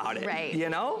unique about it, right? You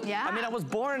know? Yeah. I mean, I was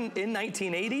born in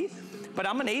 1980. But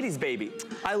I'm an 80s baby.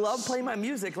 I love playing my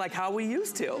music like how we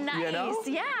used to, you know?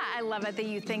 Yeah, I love it that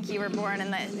you think you were born in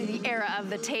the era of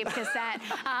the tape cassette.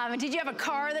 Did you have a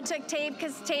car that took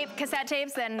cassette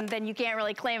tapes? Then you can't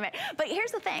really claim it. But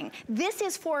here's the thing. This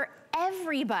is for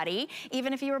everybody,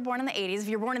 even if you were born in the 80s, if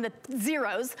you're born in the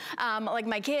zeros, like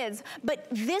my kids, but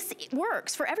this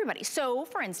works for everybody. So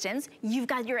for instance, you've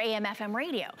got your AM FM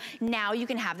radio. Now you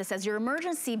can have this as your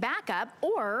emergency backup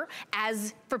or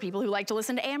as for people who like to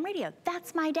listen to AM radio.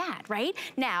 That's my dad, right?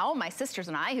 Now, my sisters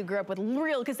and I, who grew up with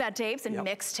real cassette tapes and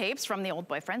mixed tapes from the old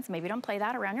boyfriends, maybe don't play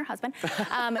that around your husband.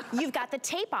 You've got the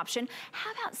tape option.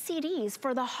 How about CDs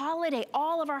for the holiday?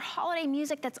 All of our holiday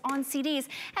music that's on CDs.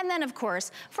 And then of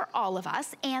course, for all of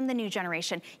us and the new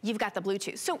generation, you've got the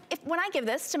Bluetooth. So when I give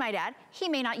this to my dad, he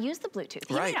may not use the Bluetooth.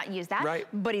 He may not use that,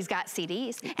 but he's got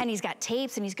CDs and he's got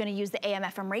tapes and he's gonna use the AM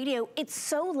FM radio. It's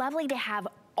so lovely to have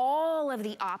all of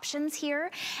the options here,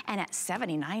 and at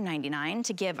 $79.99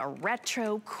 to give a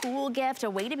retro cool gift, a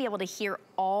way to be able to hear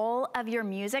all of your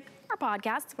music or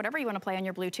podcasts, whatever you want to play on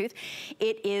your Bluetooth.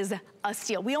 It is a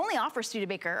steal. We only offer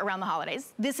Studebaker around the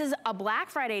holidays. This is a Black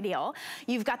Friday deal.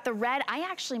 You've got the red. I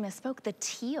actually misspoke. The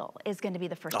teal is going to be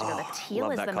the first to go. The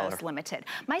teal is the most limited.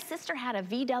 My sister had a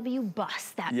VW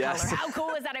bus that color. How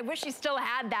cool is that? I wish she still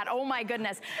had that. Oh my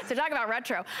goodness. So talk about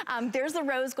retro. There's the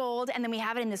rose gold, and then we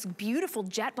have it in this beautiful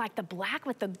jet jet black, the black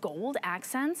with the gold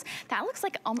accents. That looks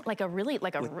like a really,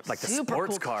 like a like the super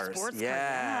sports cool cars. Sports car.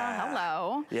 Yeah.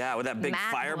 Hello. Yeah, with that big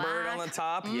Matte Firebird black. on the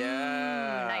top.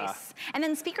 Yeah. Nice. And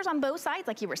then speakers on both sides,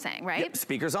 like you were saying, right? Yep,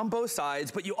 speakers on both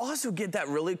sides, but you also get that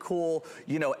really cool,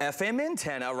 you know, FM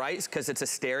antenna, right? Because it's a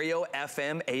stereo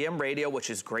FM, AM radio,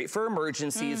 which is great for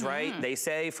emergencies, right? They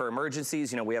say for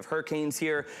emergencies, you know, we have hurricanes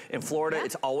here in Florida.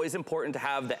 It's always important to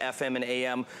have the FM and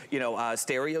AM, you know,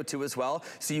 stereo too as well.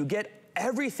 So you get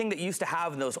everything that you used to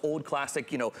have in those old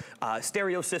classic, you know,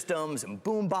 stereo systems and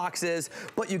boom boxes,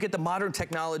 but you get the modern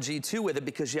technology too with it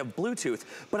because you have Bluetooth.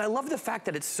 But I love the fact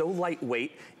that it's so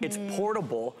lightweight, it's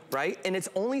portable, right? And it's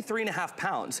only 3.5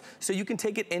 pounds. So you can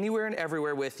take it anywhere and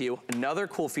everywhere with you. Another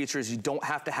cool feature is you don't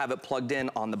have to have it plugged in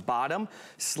on the bottom.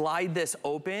 Slide this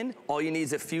open. All you need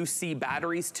is a few C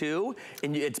batteries too.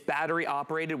 And it's battery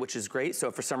operated, which is great. So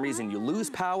if for some reason you lose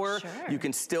power, you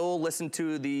can still listen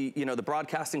to the, you know, the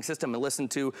broadcasting system and listen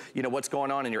to, you know, what's going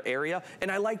on in your area.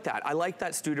 And I like that. I like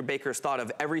that Studebaker's thought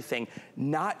of everything,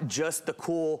 not just the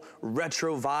cool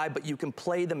retro vibe, but you can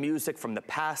play the music from the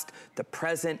past, the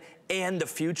present, and the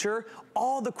future.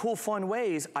 All the cool, fun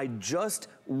ways. I just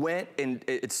went and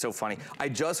it's so funny. I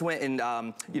just went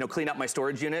and, you know, cleaned up my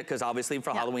storage unit because obviously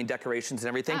for Halloween decorations and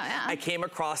everything. I came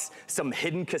across some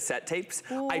hidden cassette tapes.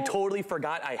 I totally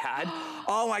forgot I had.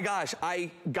 Oh my gosh, I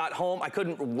got home. I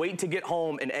couldn't wait to get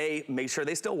home and make sure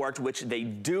they still worked, which they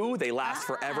do. They last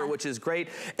forever, which is great.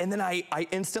 And then I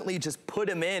instantly just put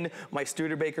them in my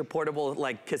Studebaker portable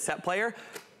like cassette player.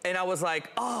 And I was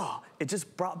like, oh, it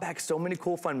just brought back so many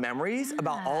cool, fun memories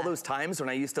about all those times when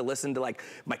I used to listen to like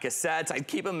my cassettes. I'd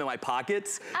keep them in my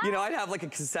pockets. You know, I'd have like a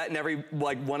cassette in every,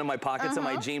 like one of my pockets in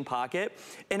my jean pocket.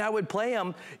 And I would play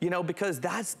them, you know, because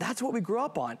that's what we grew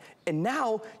up on. And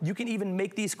now you can even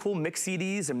make these cool mix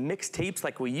CDs and mix tapes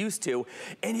like we used to.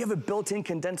 And you have a built-in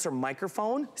condenser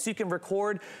microphone so you can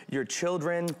record your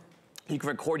children, you can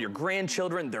record your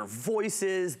grandchildren, their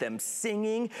voices, them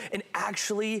singing, and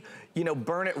actually, you know,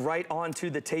 burn it right onto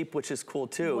the tape, which is cool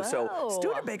too. Whoa. So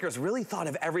Studebaker's really thought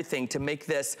of everything to make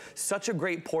this such a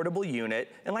great portable unit.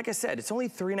 And like I said, it's only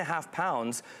 3.5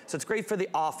 pounds, so it's great for the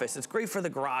office, it's great for the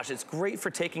garage, it's great for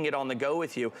taking it on the go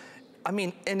with you. I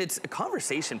mean, and it's a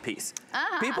conversation piece.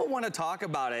 People want to talk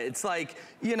about it. It's like,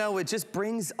 you know, it just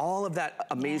brings all of that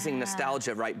amazing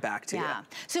nostalgia right back to you.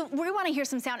 So we want to hear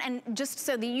some sound, and just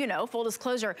so that you know, full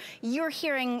disclosure, you're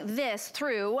hearing this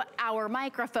through our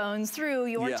microphones, through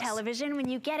your television. When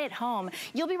you get it home,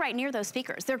 you'll be right near those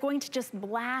speakers. They're going to just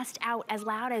blast out as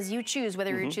loud as you choose,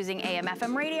 whether you're choosing AM,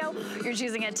 FM radio, you're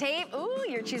choosing a tape, ooh,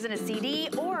 you're choosing a CD,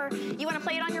 or you want to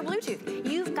play it on your Bluetooth.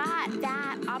 You've got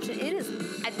that option. It is,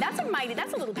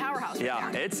 that's a little powerhouse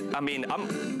right there. It's, I mean,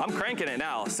 I'm cranking it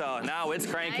now, so now it's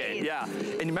cranking,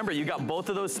 And remember, you got both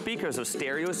of those speakers, those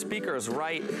stereo speakers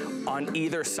right on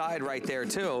either side right there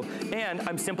too. And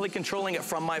I'm simply controlling it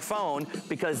from my phone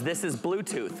because this is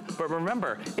Bluetooth. But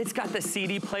remember, it's got the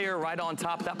CD player right on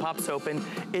top that pops open.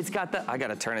 It's got the, I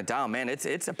gotta turn it down, man.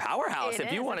 It's a powerhouse.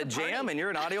 If you want to jam and you're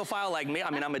an audiophile like me, I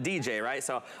mean, I'm a DJ, right?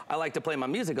 So I like to play my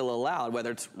music a little loud,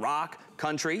 whether it's rock,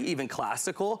 country, even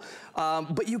classical.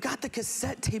 But you got the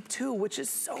cassette tape too, which is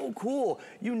so cool.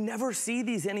 You never see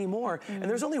these anymore. And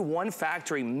there's only one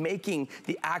factory making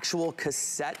the actual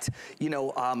cassette, you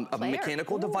know,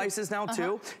 mechanical devices now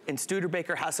too. And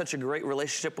Studebaker has such a great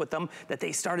relationship with them that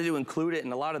they started to include it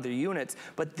in a lot of their units.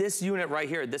 But this unit right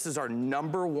here, this is our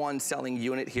 #1 selling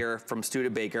unit here from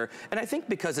Studebaker. And I think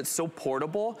because it's so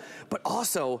portable, but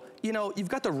also, you know, you've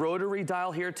got the rotary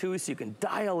dial here too, so you can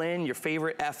dial in your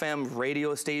favorite FM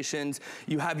radio stations.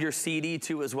 You have your CD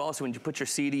too as well, so when you put your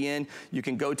CD in, you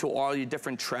can go to all your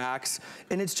different tracks.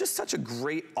 And it's just such a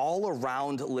great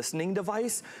all-around listening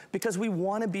device because we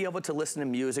want to be able to listen to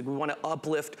music. We want to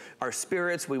uplift our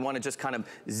spirits. We want to just kind of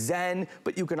zen.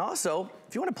 But you can also,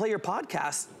 if you want to play your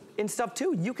podcast and stuff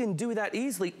too, you can do that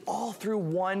easily all through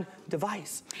one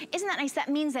device. Isn't that nice? That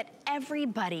means that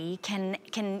everybody can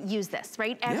use this,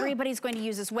 right? Everybody's going to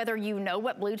use this, whether you know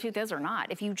what Bluetooth is or not.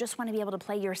 If you just want to be able to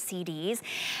play your CDs,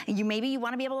 maybe you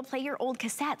want to be able to play your old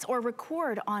cassettes or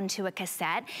record onto a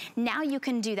cassette. Now you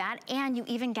can do that, and you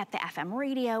even get the FM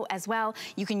radio as well.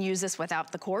 You can use this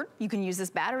without the cord. You can use this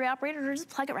battery operated or just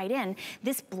plug it right in.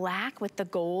 This black with the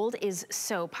gold is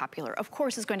so popular. Of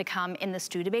course, it's going to come in the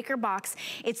Studebaker box.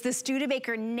 It's the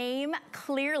Studebaker name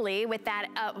clearly with that,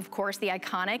 of course, the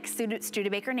iconic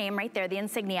Studebaker name right there, the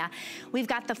insignia. We've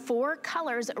got the 4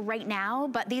 colors right now,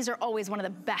 but these are always one of the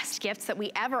best gifts that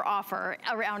we ever offer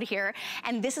around here.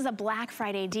 And this is a Black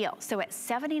Friday deal. So at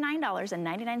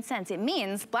 $79.99, it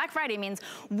means, Black Friday means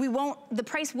the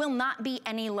price will not be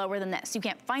any lower than this. You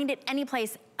can't find it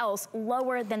anyplace else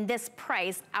lower than this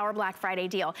price, our Black Friday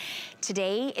deal.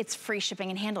 Today, it's free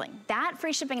shipping and handling. That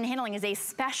free shipping and handling is a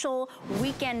special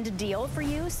weekend deal for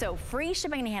you. So free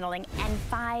shipping and handling and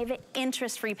 5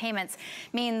 interest-free payments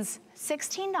means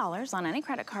 $16 on any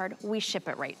credit card, we ship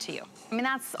it right to you. I mean,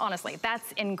 honestly,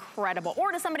 that's incredible.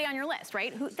 Or to somebody on your list,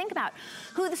 right? Think about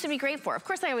who this would be great for. Of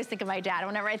course, I always think of my dad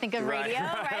whenever I think of radio,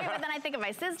 right? But then I think of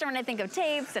my sister when I think of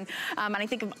tapes, and I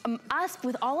think of us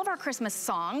with all of our Christmas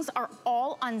songs are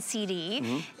all on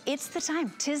CD. It's the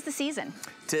time, 'tis the season.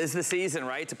 'Tis the season,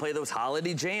 right? To play those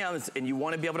holiday jams, and you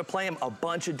want to be able to play them a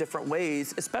bunch of different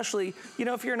ways, especially, you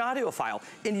know, if you're an audiophile.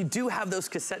 And you do have those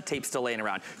cassette tapes still laying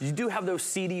around. You do have those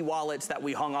CD wallets that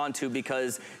we hung on to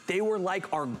because they were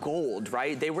like our gold,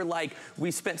 right? They were like,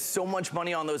 we spent so much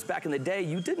money on those back in the day,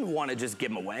 you didn't want to just give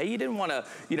them away. You didn't want to,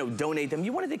 you know, donate them.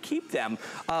 You wanted to keep them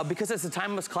because it's a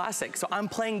timeless classic. So I'm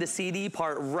playing the CD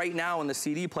part right now in the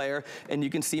CD player, and you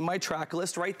can see my track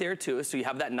list right there too. So you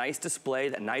have that nice display,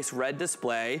 that nice red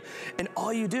display. And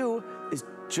all you do is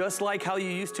just like how you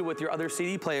used to with your other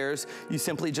CD players, you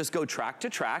simply just go track to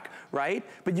track, right?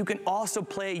 But you can also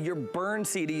play your burn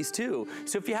CDs too.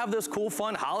 So if you have those cool,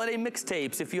 fun holiday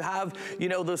mixtapes, if you have, you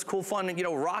know, those cool, fun, you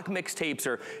know, rock mixtapes,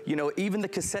 or, you know, even the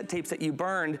cassette tapes that you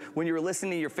burned when you were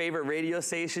listening to your favorite radio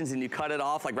stations and you cut it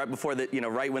off, like right before the, you know,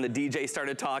 right when the DJ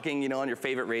started talking, you know, on your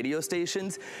favorite radio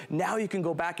stations, now you can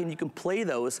go back and you can play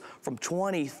those from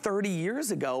 20, 30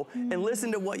 years ago and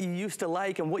listen to what you used to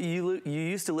like and what you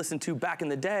used to listen to back in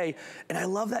the day. And I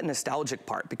love that nostalgic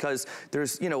part because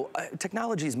there's, you know,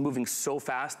 technology is moving so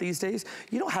fast these days.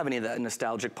 You don't have any of that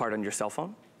nostalgic part on your cell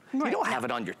phone. Right. You don't have it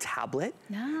on your tablet.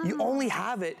 No. You only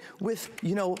have it with,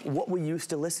 you know, what we used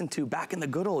to listen to back in the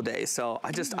good old days. So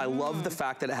I love the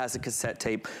fact that it has a cassette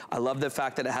tape. I love the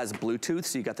fact that it has Bluetooth,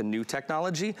 so you got the new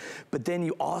technology. But then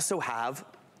you also have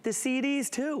the CDs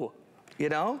too. You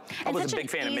know? I was a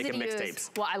big fan of making mixtapes.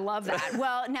 Well, I love that.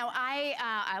 Well, now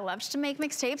I loved to make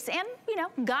mixtapes and, you know,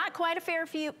 got quite a fair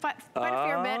bit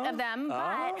of them,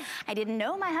 but I didn't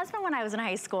know my husband when I was in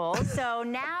high school. So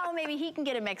now maybe he can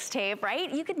get a mixtape,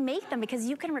 right? You could make them because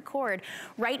you can record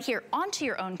right here onto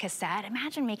your own cassette.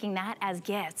 Imagine making that as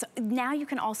gifts. Now you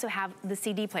can also have the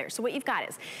CD player. So what you've got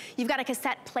is, you've got a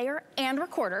cassette player and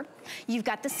recorder. You've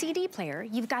got the CD player.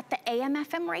 You've got the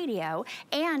AM/FM radio,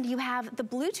 and you have the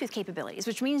Bluetooth capability,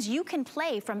 which means you can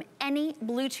play from any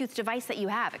Bluetooth device that you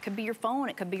have. It could be your phone,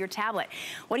 it could be your tablet.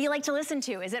 What do you like to listen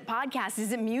to? Is it podcasts?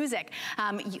 Is it music?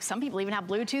 Some people even have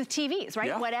Bluetooth TVs, right?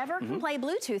 Yeah. Whatever can play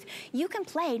Bluetooth, you can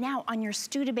play now on your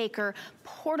Studebaker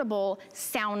portable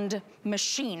sound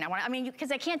machine. I mean,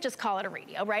 because I can't just call it a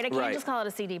radio, right? I can't just call it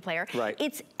a CD player. Right.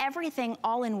 It's everything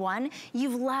all in one.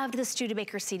 You've loved the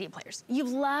Studebaker CD players.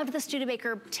 You've loved the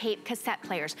Studebaker tape cassette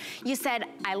players. You said,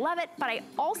 I love it, but I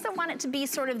also want it to be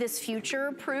sort of this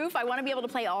future-proof. I want to be able to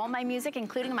play all my music,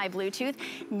 including my Bluetooth.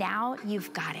 Now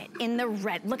you've got it in the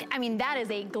red. Look, I mean, that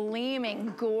is a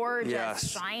gleaming,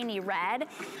 gorgeous, shiny red.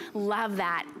 Love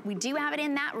that. We do have it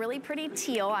in that really pretty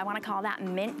teal. I want to call that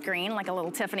mint green, like a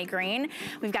little Tiffany green.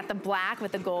 We've got the black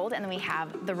with the gold, and then we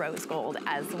have the rose gold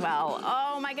as well.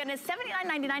 Oh my goodness,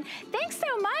 $79.99. Thanks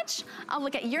so much. Oh,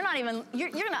 look at, you're not even, you're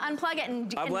going to unplug it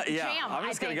and jam. I'm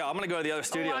just going to go. I'm going to go to the other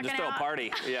studio and just throw a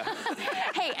party. Yeah.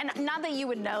 Hey, and not that you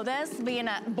would know this, being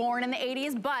born in the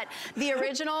 80s, but the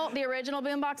original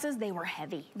boom boxes, they were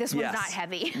heavy. This one's not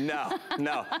heavy. No.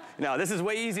 This is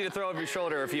way easy to throw over your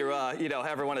shoulder if you, you know,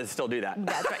 ever want to still do that.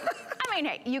 That's right. I mean,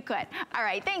 hey, you could. All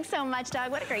right, thanks so much,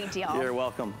 Doug. What a great deal. You're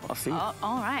welcome. I'll see you.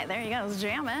 All right, there you go, it's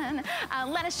jamming.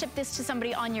 Let us ship this to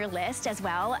somebody on your list as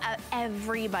well.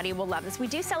 Everybody will love this. We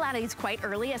do sell out of these quite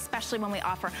early, especially when we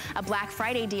offer a Black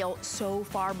Friday deal so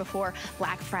far before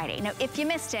Black Friday. Now, if you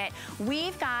missed it,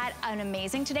 we've got an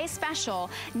amazing today's special.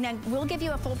 Now, we'll give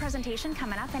you a full presentation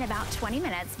coming up in about 20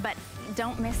 minutes, but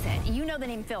don't miss it. You know the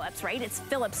name Philips, right? It's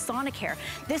Philips Sonicare.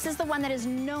 This is the one that is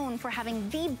known for having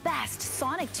the best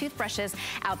sonic toothbrushes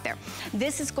out there.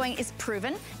 This is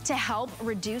proven to help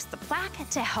reduce the plaque,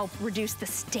 to help reduce the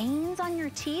stains on your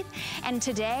teeth. And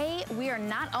today we are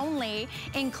not only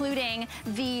including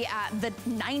the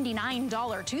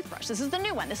 $99 toothbrush. This is the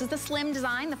new one. This is the slim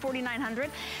design, the 4900.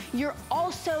 You're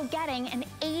also getting an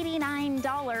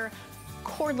 $89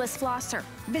 cordless flosser.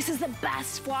 This is the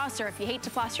best flosser. If you hate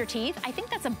to floss your teeth, I think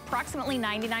that's approximately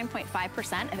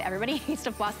 99.5% of everybody hates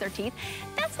to floss their teeth.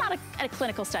 That's not a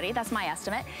clinical study, that's my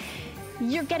estimate.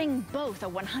 You're getting both a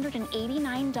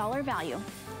 $189 value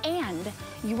And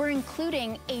you were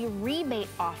including a rebate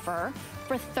offer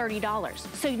for $30.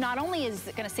 So not only is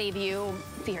it gonna save you,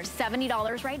 here's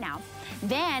 $70 right now,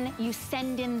 then you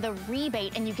send in the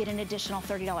rebate and you get an additional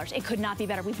 $30. It could not be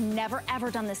better. We've never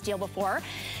ever done this deal before.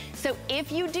 So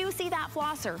if you do see that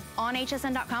flosser on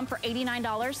hsn.com for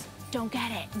 $89, don't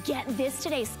get it. Get this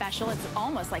today's special. It's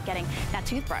almost like getting that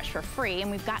toothbrush for free,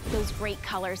 and we've got those great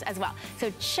colors as well.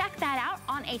 So check that out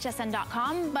on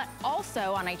hsn.com, but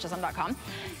also on hsn.com,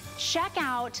 check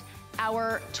out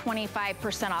our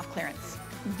 25% off clearance.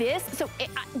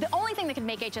 The only thing that could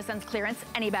make HSN's clearance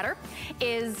any better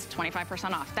is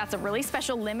 25% off. That's a really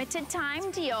special limited time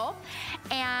deal.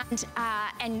 And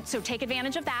so take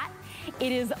advantage of that.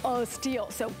 It is a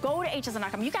steal. So go to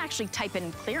hsn.com. You can actually type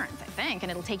in clearance, I think, and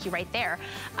it'll take you right there.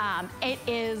 It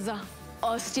is a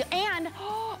steal. And,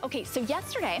 okay, so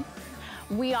yesterday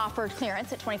we offered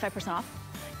clearance at 25% off.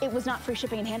 It was not free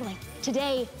shipping and handling.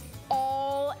 Today,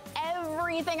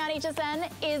 everything on HSN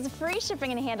is free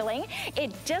shipping and handling.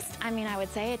 It just, I mean, I would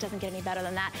say it doesn't get any better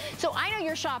than that. So I know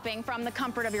you're shopping from the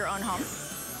comfort of your own home.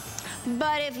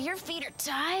 But if your feet are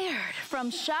tired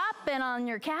from shopping on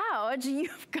your couch,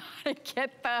 you've got to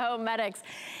get the Homedics.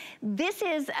 This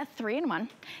is a 3-in-1.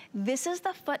 This is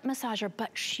the foot massager,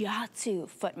 but shiatsu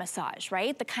foot massage,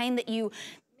 right? The kind that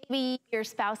maybe your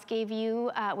spouse gave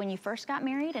you when you first got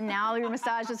married, and now your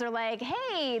massages are like,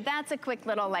 hey, that's a quick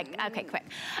little, like, okay, quick.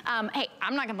 Hey,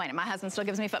 I'm not complaining. My husband still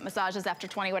gives me foot massages after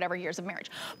 20 whatever years of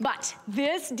marriage. But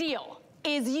this deal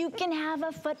is you can have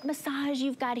a foot massage.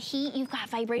 You've got heat, you've got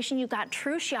vibration, you've got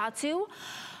true shiatsu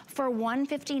for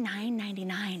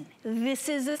 $159.99. This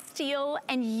is a steal,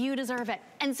 and you deserve it.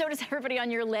 And so does everybody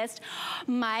on your list.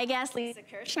 My guest, Lisa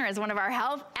Kirchner, is one of our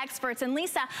health experts. And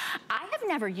Lisa, I have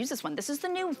never used this one. This is the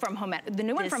new one from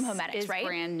Homedics, is right?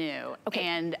 Brand new. Okay,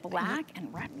 and black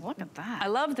and red. Look at that. I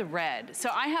love the red. So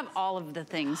I have all of the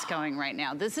things going right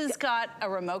now. This has got a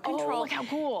remote control. Oh, look how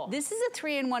cool. This is a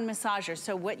 3-in-1 massager.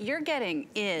 So what you're getting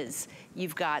is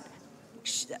you've got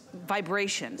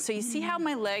vibration. So you see how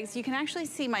my legs, you can actually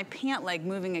see my pant leg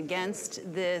moving against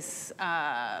this,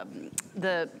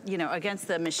 against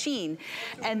the machine.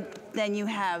 And then you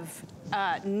have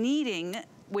kneading,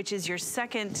 which is your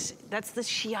second, that's the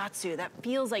shiatsu. That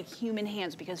feels like human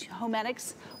hands, because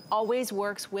Homedics always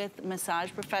works with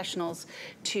massage professionals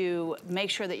to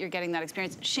make sure that you're getting that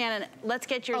experience. Shannon, let's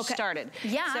get yours started.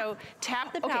 Yeah. So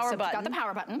tap the power button. Got the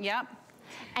power button. Yep.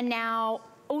 And now,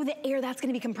 oh, the air, that's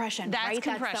gonna be compression, that's right?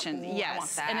 Compression, that's yes. I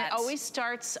want that. And it always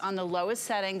starts on the lowest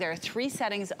setting. There are 3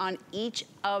 settings on each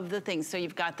of the things. So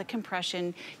you've got the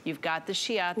compression, you've got the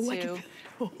shiatsu.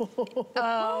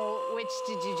 Oh, which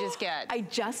did you just get? I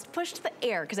just pushed the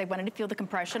air because I wanted to feel the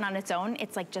compression on its own.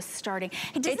 It's like just starting.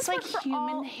 It's like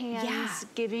human hands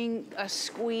giving a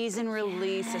squeeze and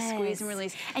release, a squeeze and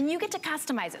release. And you get to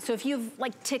customize it. So if you have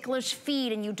like ticklish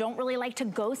feet and you don't really like to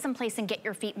go someplace and get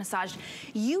your feet massaged,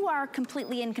 you are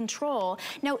completely in control.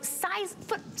 Now,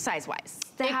 foot size-wise,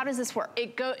 how does this work?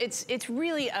 It's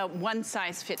really a one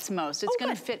size fits most. It's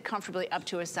going to fit comfortably up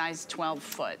to a size 12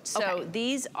 foot. So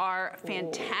these are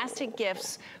fantastic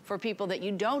gifts for people that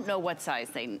you don't know what size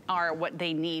they are, what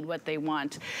they need, what they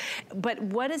want. But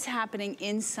what is happening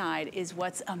inside is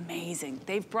what's amazing.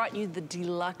 They've brought you the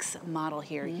deluxe model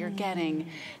here. You're getting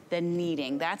the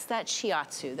kneading. That's that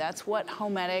shiatsu. That's what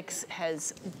Homedics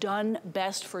has done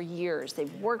best for years.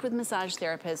 They've worked with massage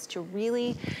therapists to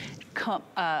really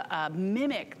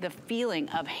mimic the feeling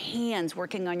of hands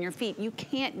working on your feet. You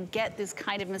can't get this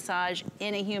kind of massage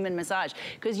in a human massage,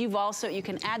 because you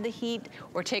can add the heat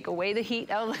or take away the heat.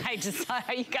 Oh, I just saw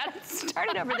how you got it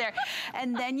started over there.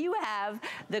 And then you have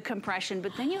the compression,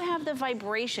 but then you have the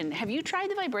vibration. Have you tried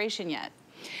the vibration yet?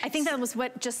 I think that was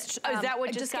what just, is that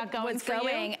what just got going for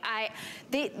you?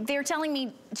 They're telling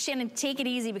me, Shannon, take it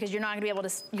easy, because you're not gonna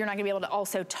be able to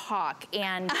also talk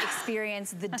and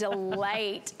experience the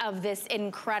delight of this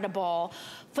incredible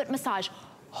foot massage.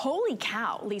 Holy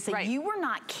cow, Lisa, you were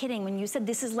not kidding when you said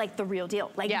this is like the real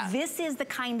deal. Like this is the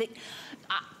kind that,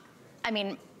 I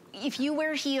mean, if you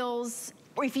wear heels,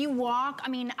 or if you walk, I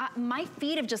mean, my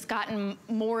feet have just gotten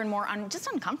more and more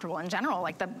just uncomfortable in general,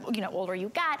 like the older you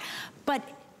get. But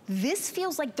this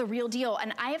feels like the real deal,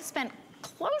 and I have spent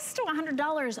close to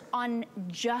 $100 on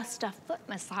just a foot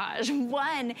massage.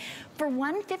 For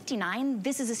 $159,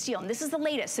 this is a steal, and this is the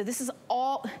latest. So this is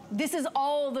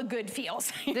all the good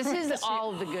feels. This is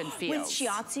all the good feels. With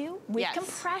shiatsu, with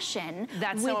compression,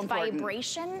 that's with so important.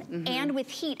 vibration, and with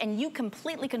heat, and you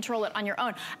completely control it on your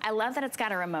own. I love that it's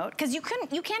got a remote, because you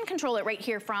can control it right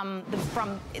here from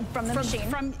the machine.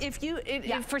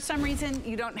 If for some reason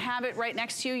you don't have it right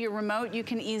next to you, your remote, you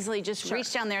can easily just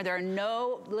reach down there. There are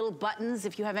no little buttons.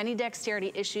 If you have any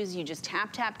dexterity issues, you just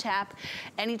tap, tap, tap.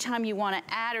 Anytime you want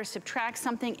to add or subtract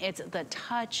something, it's the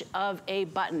touch of a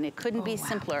button. It couldn't be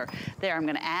simpler. There, I'm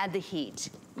going to add the heat.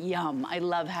 Yum, I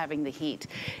love having the heat.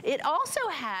 It also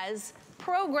has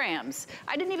programs.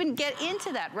 I didn't even get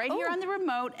into that. Right here on the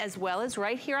remote, as well as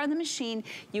right here on the machine,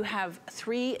 you have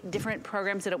 3 different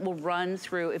programs that it will run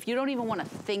through if you don't even want to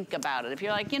think about it. If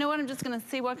you're like, you know what, I'm just going to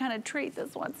see what kind of treat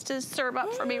this wants to serve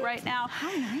up for me right now. How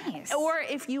nice. Or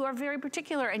if you are very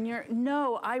particular and you're,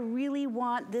 no, I really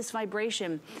want this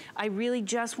vibration. I really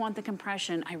just want the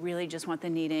compression. I really just want the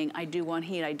kneading. I do want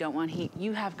heat. I don't want heat.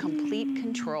 You have complete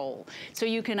control. So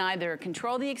you can either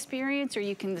control the experience, or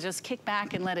you can just kick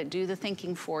back and let it do the thing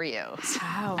for you.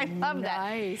 Wow, I love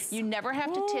that. You never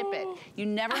have to tip it. You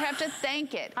never have to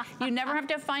thank it. You never have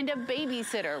to find a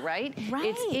babysitter, right? Right.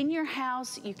 It's in your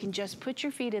house. You can just put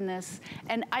your feet in this.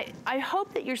 And I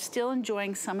hope that you're still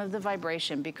enjoying some of the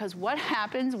vibration, because what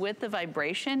happens with the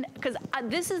vibration, because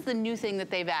this is the new thing that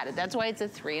they've added. That's why it's a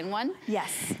 3-in-1.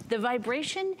 Yes. The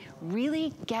vibration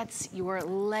really gets your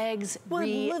legs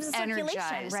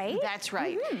re-energized. Right? That's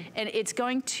right. And it's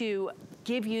going to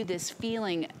give you this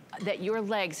feeling that your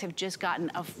legs have just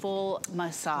gotten a full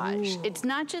massage. It's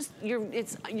not just your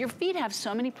feet have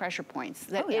so many pressure points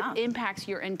that it impacts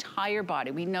your entire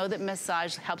body. We know that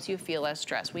massage helps you feel less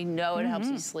stress. We know it helps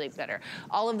you sleep better.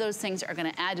 All of those things are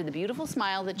going to add to the beautiful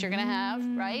smile that you're going to have,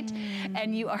 right?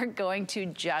 And you are going to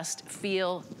just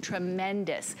feel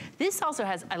tremendous. This also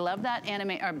has, I love that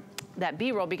that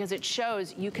B-roll, because it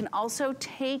shows you can also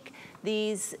take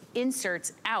these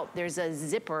inserts out. There's a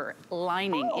zipper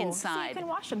lining inside. So you can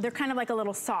wash them. They're kind of like a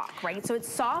little sock, right? So it's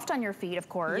soft on your feet, of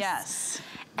course. Yes.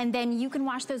 And then you can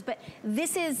wash those, but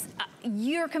this is,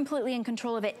 you're completely in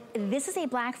control of it. This is a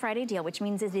Black Friday deal, which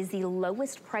means it is the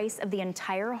lowest price of the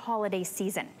entire holiday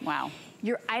season. Wow.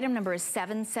 Your item number is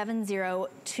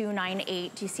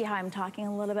 770298. Do you see how I'm talking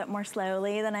a little bit more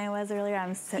slowly than I was earlier?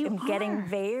 I'm getting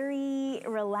very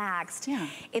relaxed. Yeah.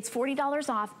 It's $40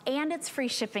 off, and it's free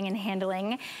shipping and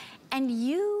handling. And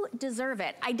you deserve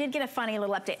it. I did get a funny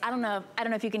little update. I don't know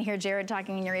if you can hear Jared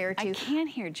talking in your ear too. I can't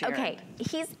hear Jared. Okay,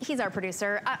 he's our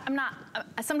producer. I'm not.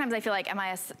 Sometimes I feel like, am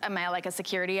I like a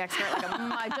security expert? Like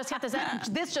I just got this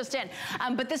just in.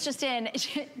 But this just in,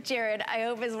 Jared. I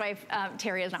hope his wife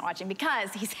Terry is not watching,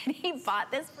 because he said he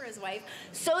bought this for his wife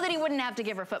so that he wouldn't have to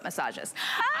give her foot massages.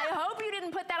 I hope you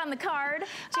didn't put that on the card,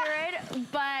 Jared.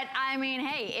 But I mean,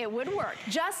 hey, it would work.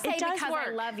 Just say because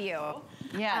I love you.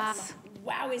 Yes.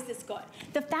 Wow, is this good?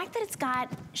 The fact that it's got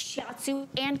shiatsu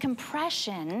and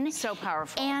compression. So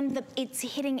powerful. And it's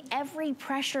hitting every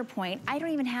pressure point. I don't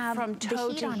even have from toe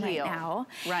the heat to on heel. right now.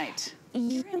 Right.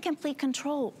 You're in complete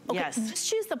control. Okay, yes.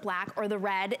 Just choose the black or the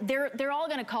red. They're all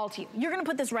gonna call to you. You're gonna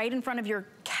put this right in front of your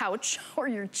couch or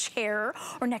your chair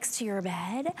or next to your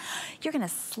bed. You're gonna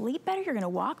sleep better, you're gonna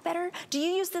walk better. Do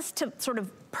you use this to sort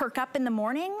of perk up in the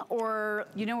morning, or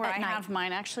you know where I night? have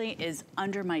mine actually is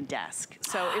under my desk.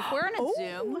 So if we're in a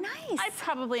Zoom, nice. I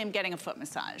probably am getting a foot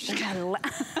massage. I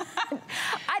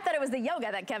thought it was the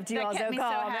yoga that kept you all so calm. So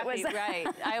happy, right.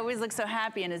 I always look so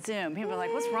happy in a Zoom. People are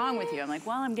like, what's wrong with you? I'm like,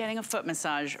 well, I'm getting a foot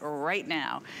massage right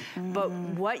now. But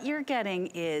what you're getting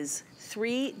is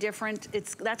 3 different,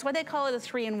 that's why they call it a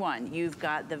 3-in-1. You've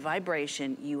got the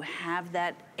vibration, you have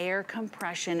that air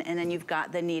compression, and then you've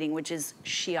got the kneading, which is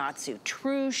shiatsu,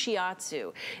 true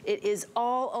shiatsu. It is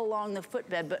all along the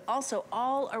footbed, but also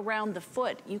all around the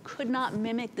foot. You could not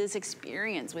mimic this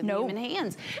experience with human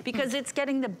hands, because it's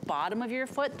getting the bottom of your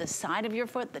foot, the side of your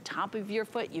foot, the top of your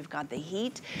foot. You've got the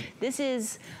heat. This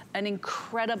is an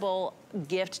incredible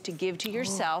gift to give to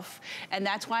yourself, and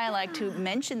that's why I like to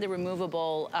mention the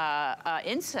removable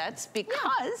insets,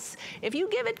 because if you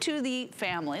give it to the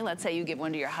family, let's say you give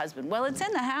one to your husband, well, it's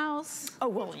in the house. Oh,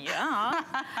 well, yeah.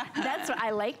 That's what I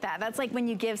like that. That's like when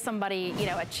you give somebody, you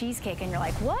know, a cheesecake and you're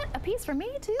like, what? A piece for me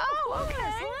too? Oh,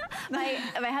 okay.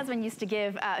 My husband used to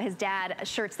give his dad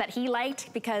shirts that he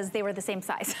liked because they were the same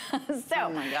size. So oh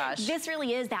my gosh. This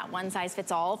really is that one size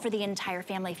fits all for the entire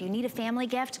family. If you need a family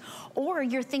gift, or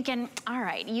you're thinking, all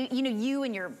right, you know, you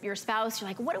and your spouse, you're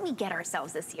like, what do we get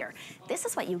ourselves this year? This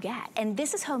is what you get. And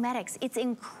this is Homedics. It's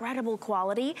incredible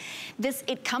quality.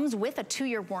 It comes with a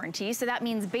 2-year warranty. So that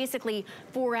means basically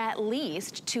for at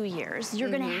least 2 years, you're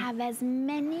gonna have as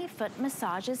many foot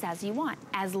massages as you want,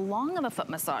 as long of a foot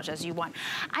massage as you want.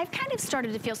 I've kind of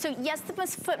started to feel, so yes, the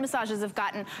foot massages have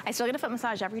gotten, I still get a foot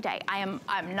massage every day. I'm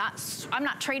not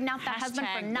trading out that husband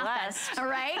for nothing,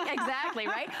 right? Exactly,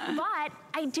 right? But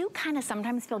I do kind of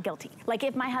sometimes feel guilty. Like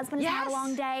if my husband has had a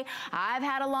long day, I've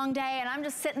had a long day, and I'm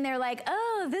just sitting there like,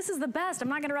 oh, this is the best. I'm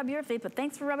not gonna rub your feet, but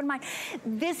thanks for rubbing mine.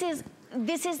 This is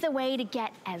the way to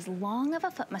get as long of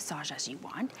a foot massage as you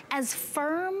want, as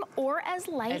firm or as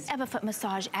light of a foot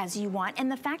massage as you want.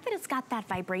 And the fact that it's got that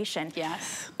vibration.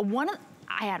 Yes.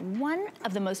 I had one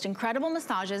of the most incredible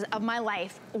massages of my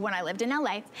life when I lived in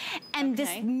LA. And this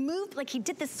moved, like he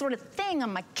did this sort of thing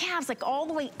on my calves, like all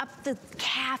the way up the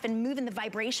calf and moving the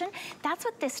vibration. That's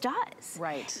what this does.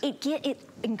 Right. It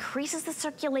increases the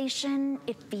circulation.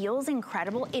 It feels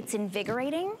incredible. It's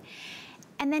invigorating.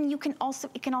 And then it can also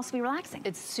be relaxing.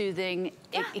 It's soothing.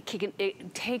 Yeah.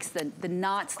 It takes the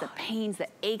knots, the pains, the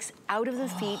aches out of the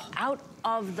feet, out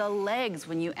of the legs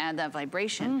when you add that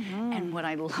vibration. And what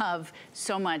I love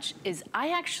so much is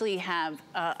I actually have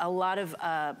a lot of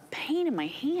pain in my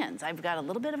hands. I've got a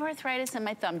little bit of arthritis in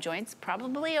my thumb joints,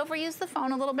 probably overused the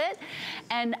phone a little bit,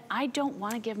 and I don't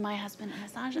want to give my husband a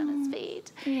massage on his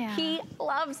feet. Yeah. He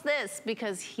loves this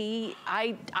because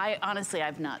I honestly,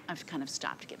 I've kind of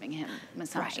stopped giving him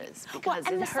massages because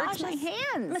it hurts my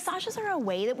hands. Massages are a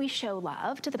way that we show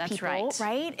love to the people,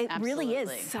 right? It really is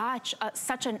such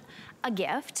a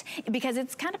gift because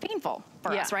it's kind of painful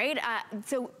for us, right?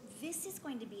 So this is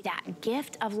going to be that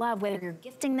gift of love, whether you're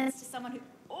gifting this to someone who,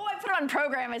 I put it on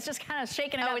program, it's just kind of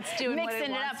shaking it up, it's doing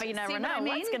mixing it up, but you never know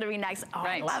what's gonna be next.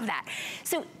 I love that.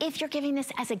 So if you're giving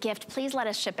this as a gift, please let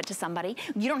us ship it to somebody.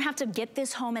 You don't have to get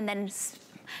this home and then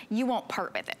you won't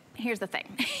part with it. Here's the thing.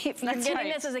 If you're giving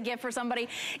this as a gift for somebody,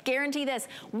 guarantee this.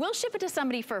 We'll ship it to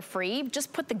somebody for free.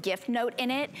 Just put the gift note in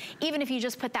it. Even if you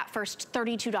just put that first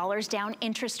 $32 down,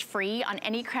 interest-free on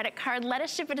any credit card, let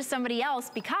us ship it to somebody else,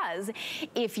 because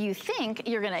if you think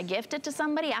you're gonna gift it to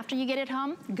somebody after you get it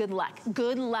home, good luck.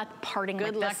 Good luck parting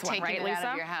with this one, right, Lisa? Good luck taking it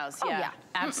out of your house. Yeah,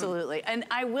 absolutely. And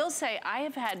I will say, I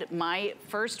have had my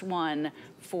first one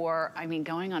for, I mean,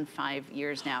 going on 5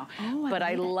 years now. But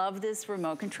I love this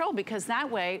remote control because that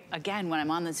way, again, when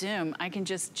I'm on the Zoom, I can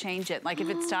just change it. Like if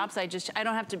it stops, I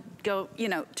don't have to go, you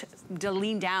know, to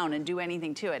lean down and do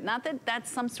anything to it. Not that that's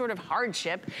some sort of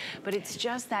hardship, but it's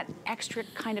just that extra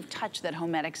kind of touch that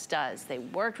Homedics does. They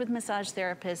worked with massage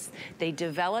therapists. They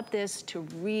developed this to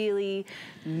really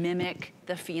mimic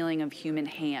the feeling of human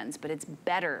hands, but it's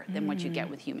better than what you get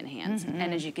with human hands.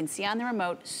 And as you can see on the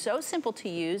remote, so simple to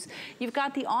use. You've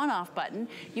got the on-off button,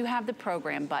 you have the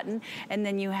program button, and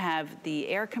then you have the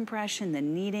air compression, the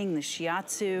kneading, the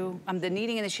shiatsu. The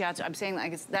kneading and the shiatsu, I'm saying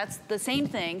like that's the same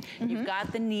thing. You've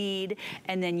got the knead,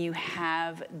 and then you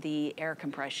have the air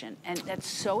compression. And that's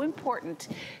so important.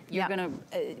 You're gonna,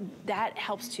 that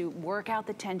helps to work out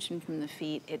the tension from the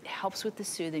feet. It helps with the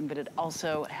soothing, but it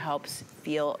also helps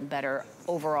feel better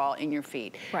overall in your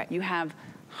feet. You have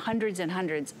hundreds and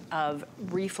hundreds of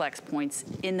reflex points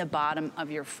in the bottom of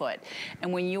your foot.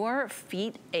 And when your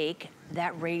feet ache,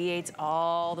 that radiates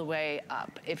all the way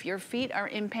up. If your feet are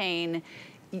in pain,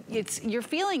 you're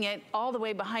feeling it all the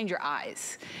way behind your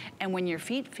eyes. And when your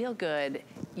feet feel good,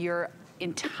 your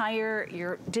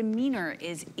demeanor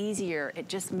is easier. It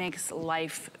just makes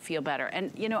life feel better.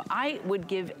 And you know, I would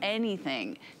give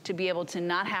anything to be able to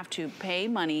not have to pay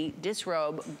money,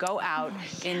 disrobe, go out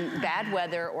in bad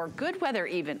weather or good weather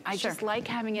even. I just like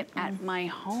having it at my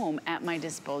home, at my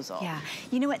disposal. Yeah,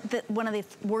 you know what, one of the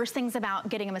worst things about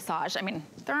getting a massage, I mean,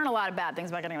 there aren't a lot of bad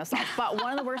things about getting a massage, but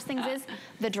one of the worst things is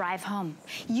the drive home.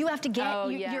 You have to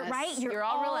get, you're right, you're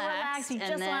all relaxed, you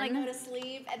just want to go to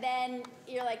sleep, and then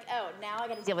you're like, oh, now I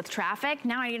got to deal with traffic.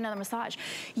 Now I need another massage.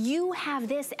 You have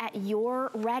this at your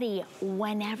ready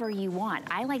whenever you want.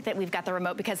 I like that we've got the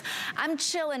remote because I'm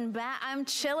chilling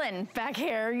back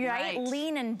here, right?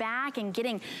 Leaning back and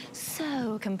getting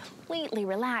so completely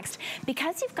relaxed.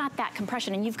 Because you've got that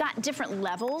compression and you've got different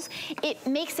levels, it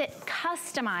makes it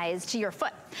customized to your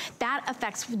foot. That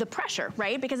affects the pressure,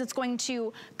 right? Because it's going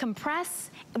to compress,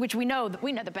 which we know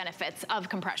the benefits of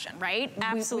compression, right?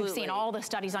 Absolutely. We've seen all the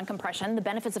studies on compression, the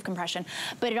benefits of compression,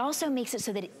 but it also makes it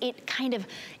so that it kind of,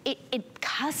 it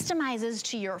customizes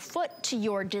to your foot, to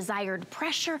your desired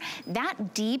pressure.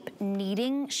 That deep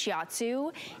kneading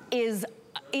shiatsu is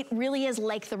it really is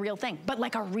like the real thing, but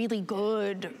like a really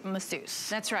good masseuse.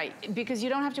 That's right, because you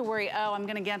don't have to worry, oh, I'm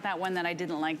gonna get that one that I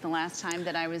didn't like the last time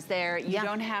that I was there. You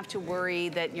don't have to worry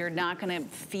that you're not gonna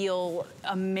feel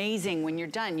amazing when you're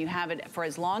done. You have it for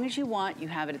as long as you want, you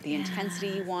have it at the intensity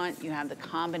you want, you have the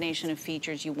combination of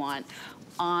features you want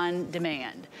on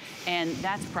demand. And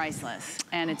that's priceless.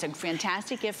 And it's a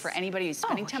fantastic gift for anybody who's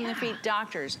spending time on their feet,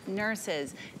 doctors,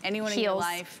 nurses, anyone in your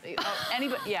life.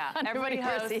 Anybody, everybody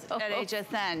hosts at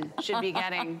HSN should be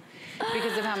getting,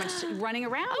 because of how much running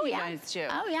around you guys do.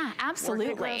 Oh yeah, absolutely.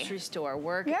 Work at a grocery store,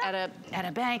 work at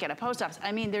a bank, at a post office.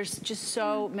 I mean, there's just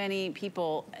so many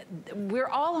people. We're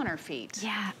all on our feet.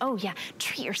 Yeah, oh yeah,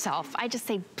 treat yourself. I just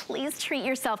say, please treat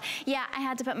yourself. Yeah, I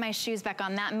had to put my shoes back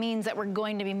on. That means that we're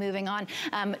going to be moving on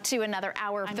to another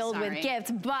hour filled with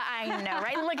gifts, but I know,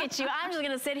 right? Look at you, I'm just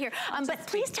gonna sit here. But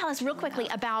please tell us real quickly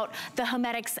about the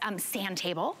Homedics sand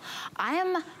table.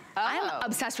 I'm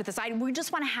obsessed with this. We're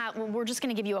just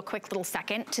gonna give you a quick little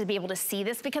second to be able to see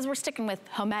this because we're sticking with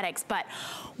Homedics, but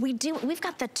we've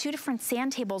got the 2 different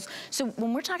sand tables. So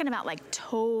when we're talking about like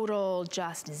total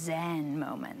just zen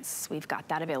moments, we've got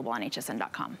that available on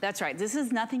hsn.com. That's right, this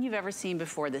is nothing you've ever seen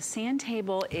before. The sand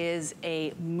table is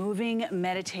a moving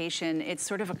meditation. It's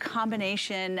sort of a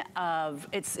combination of,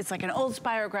 it's like an old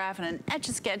spirograph and an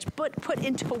Etch-a-Sketch, but put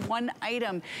into one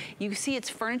item. You see it's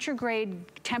furniture grade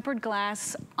tempered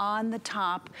glass on the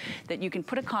top that you can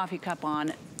put a coffee cup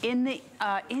on. In the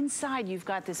inside, you've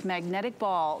got this magnetic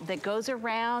ball that goes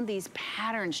around these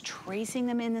patterns, tracing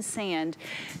them in the sand.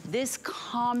 This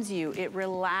calms you, it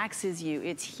relaxes you,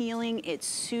 it's healing, it's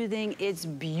soothing, it's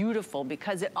beautiful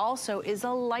because it also is a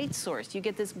light source. You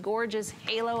get this gorgeous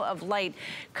halo of light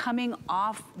coming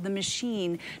off the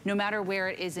machine no matter where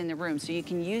it is in the room. So you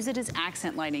can use it as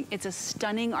accent lighting. It's a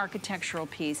stunning architectural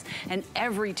piece, and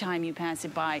every time you pass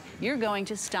it by, you're going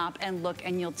to stop and look,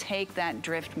 and you'll take that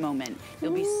drift moment.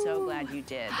 You'll be so glad you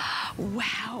did.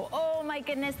 Wow, oh my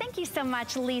goodness. Thank you so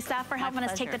much, Lisa, for helping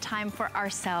us take the time for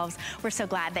ourselves. We're so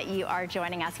glad that you are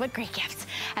joining us. What great gifts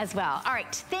as well. All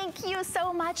right, thank you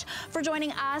so much for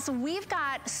joining us. We've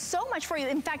got so much for you.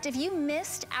 In fact, if you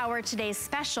missed our today's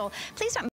special, please don't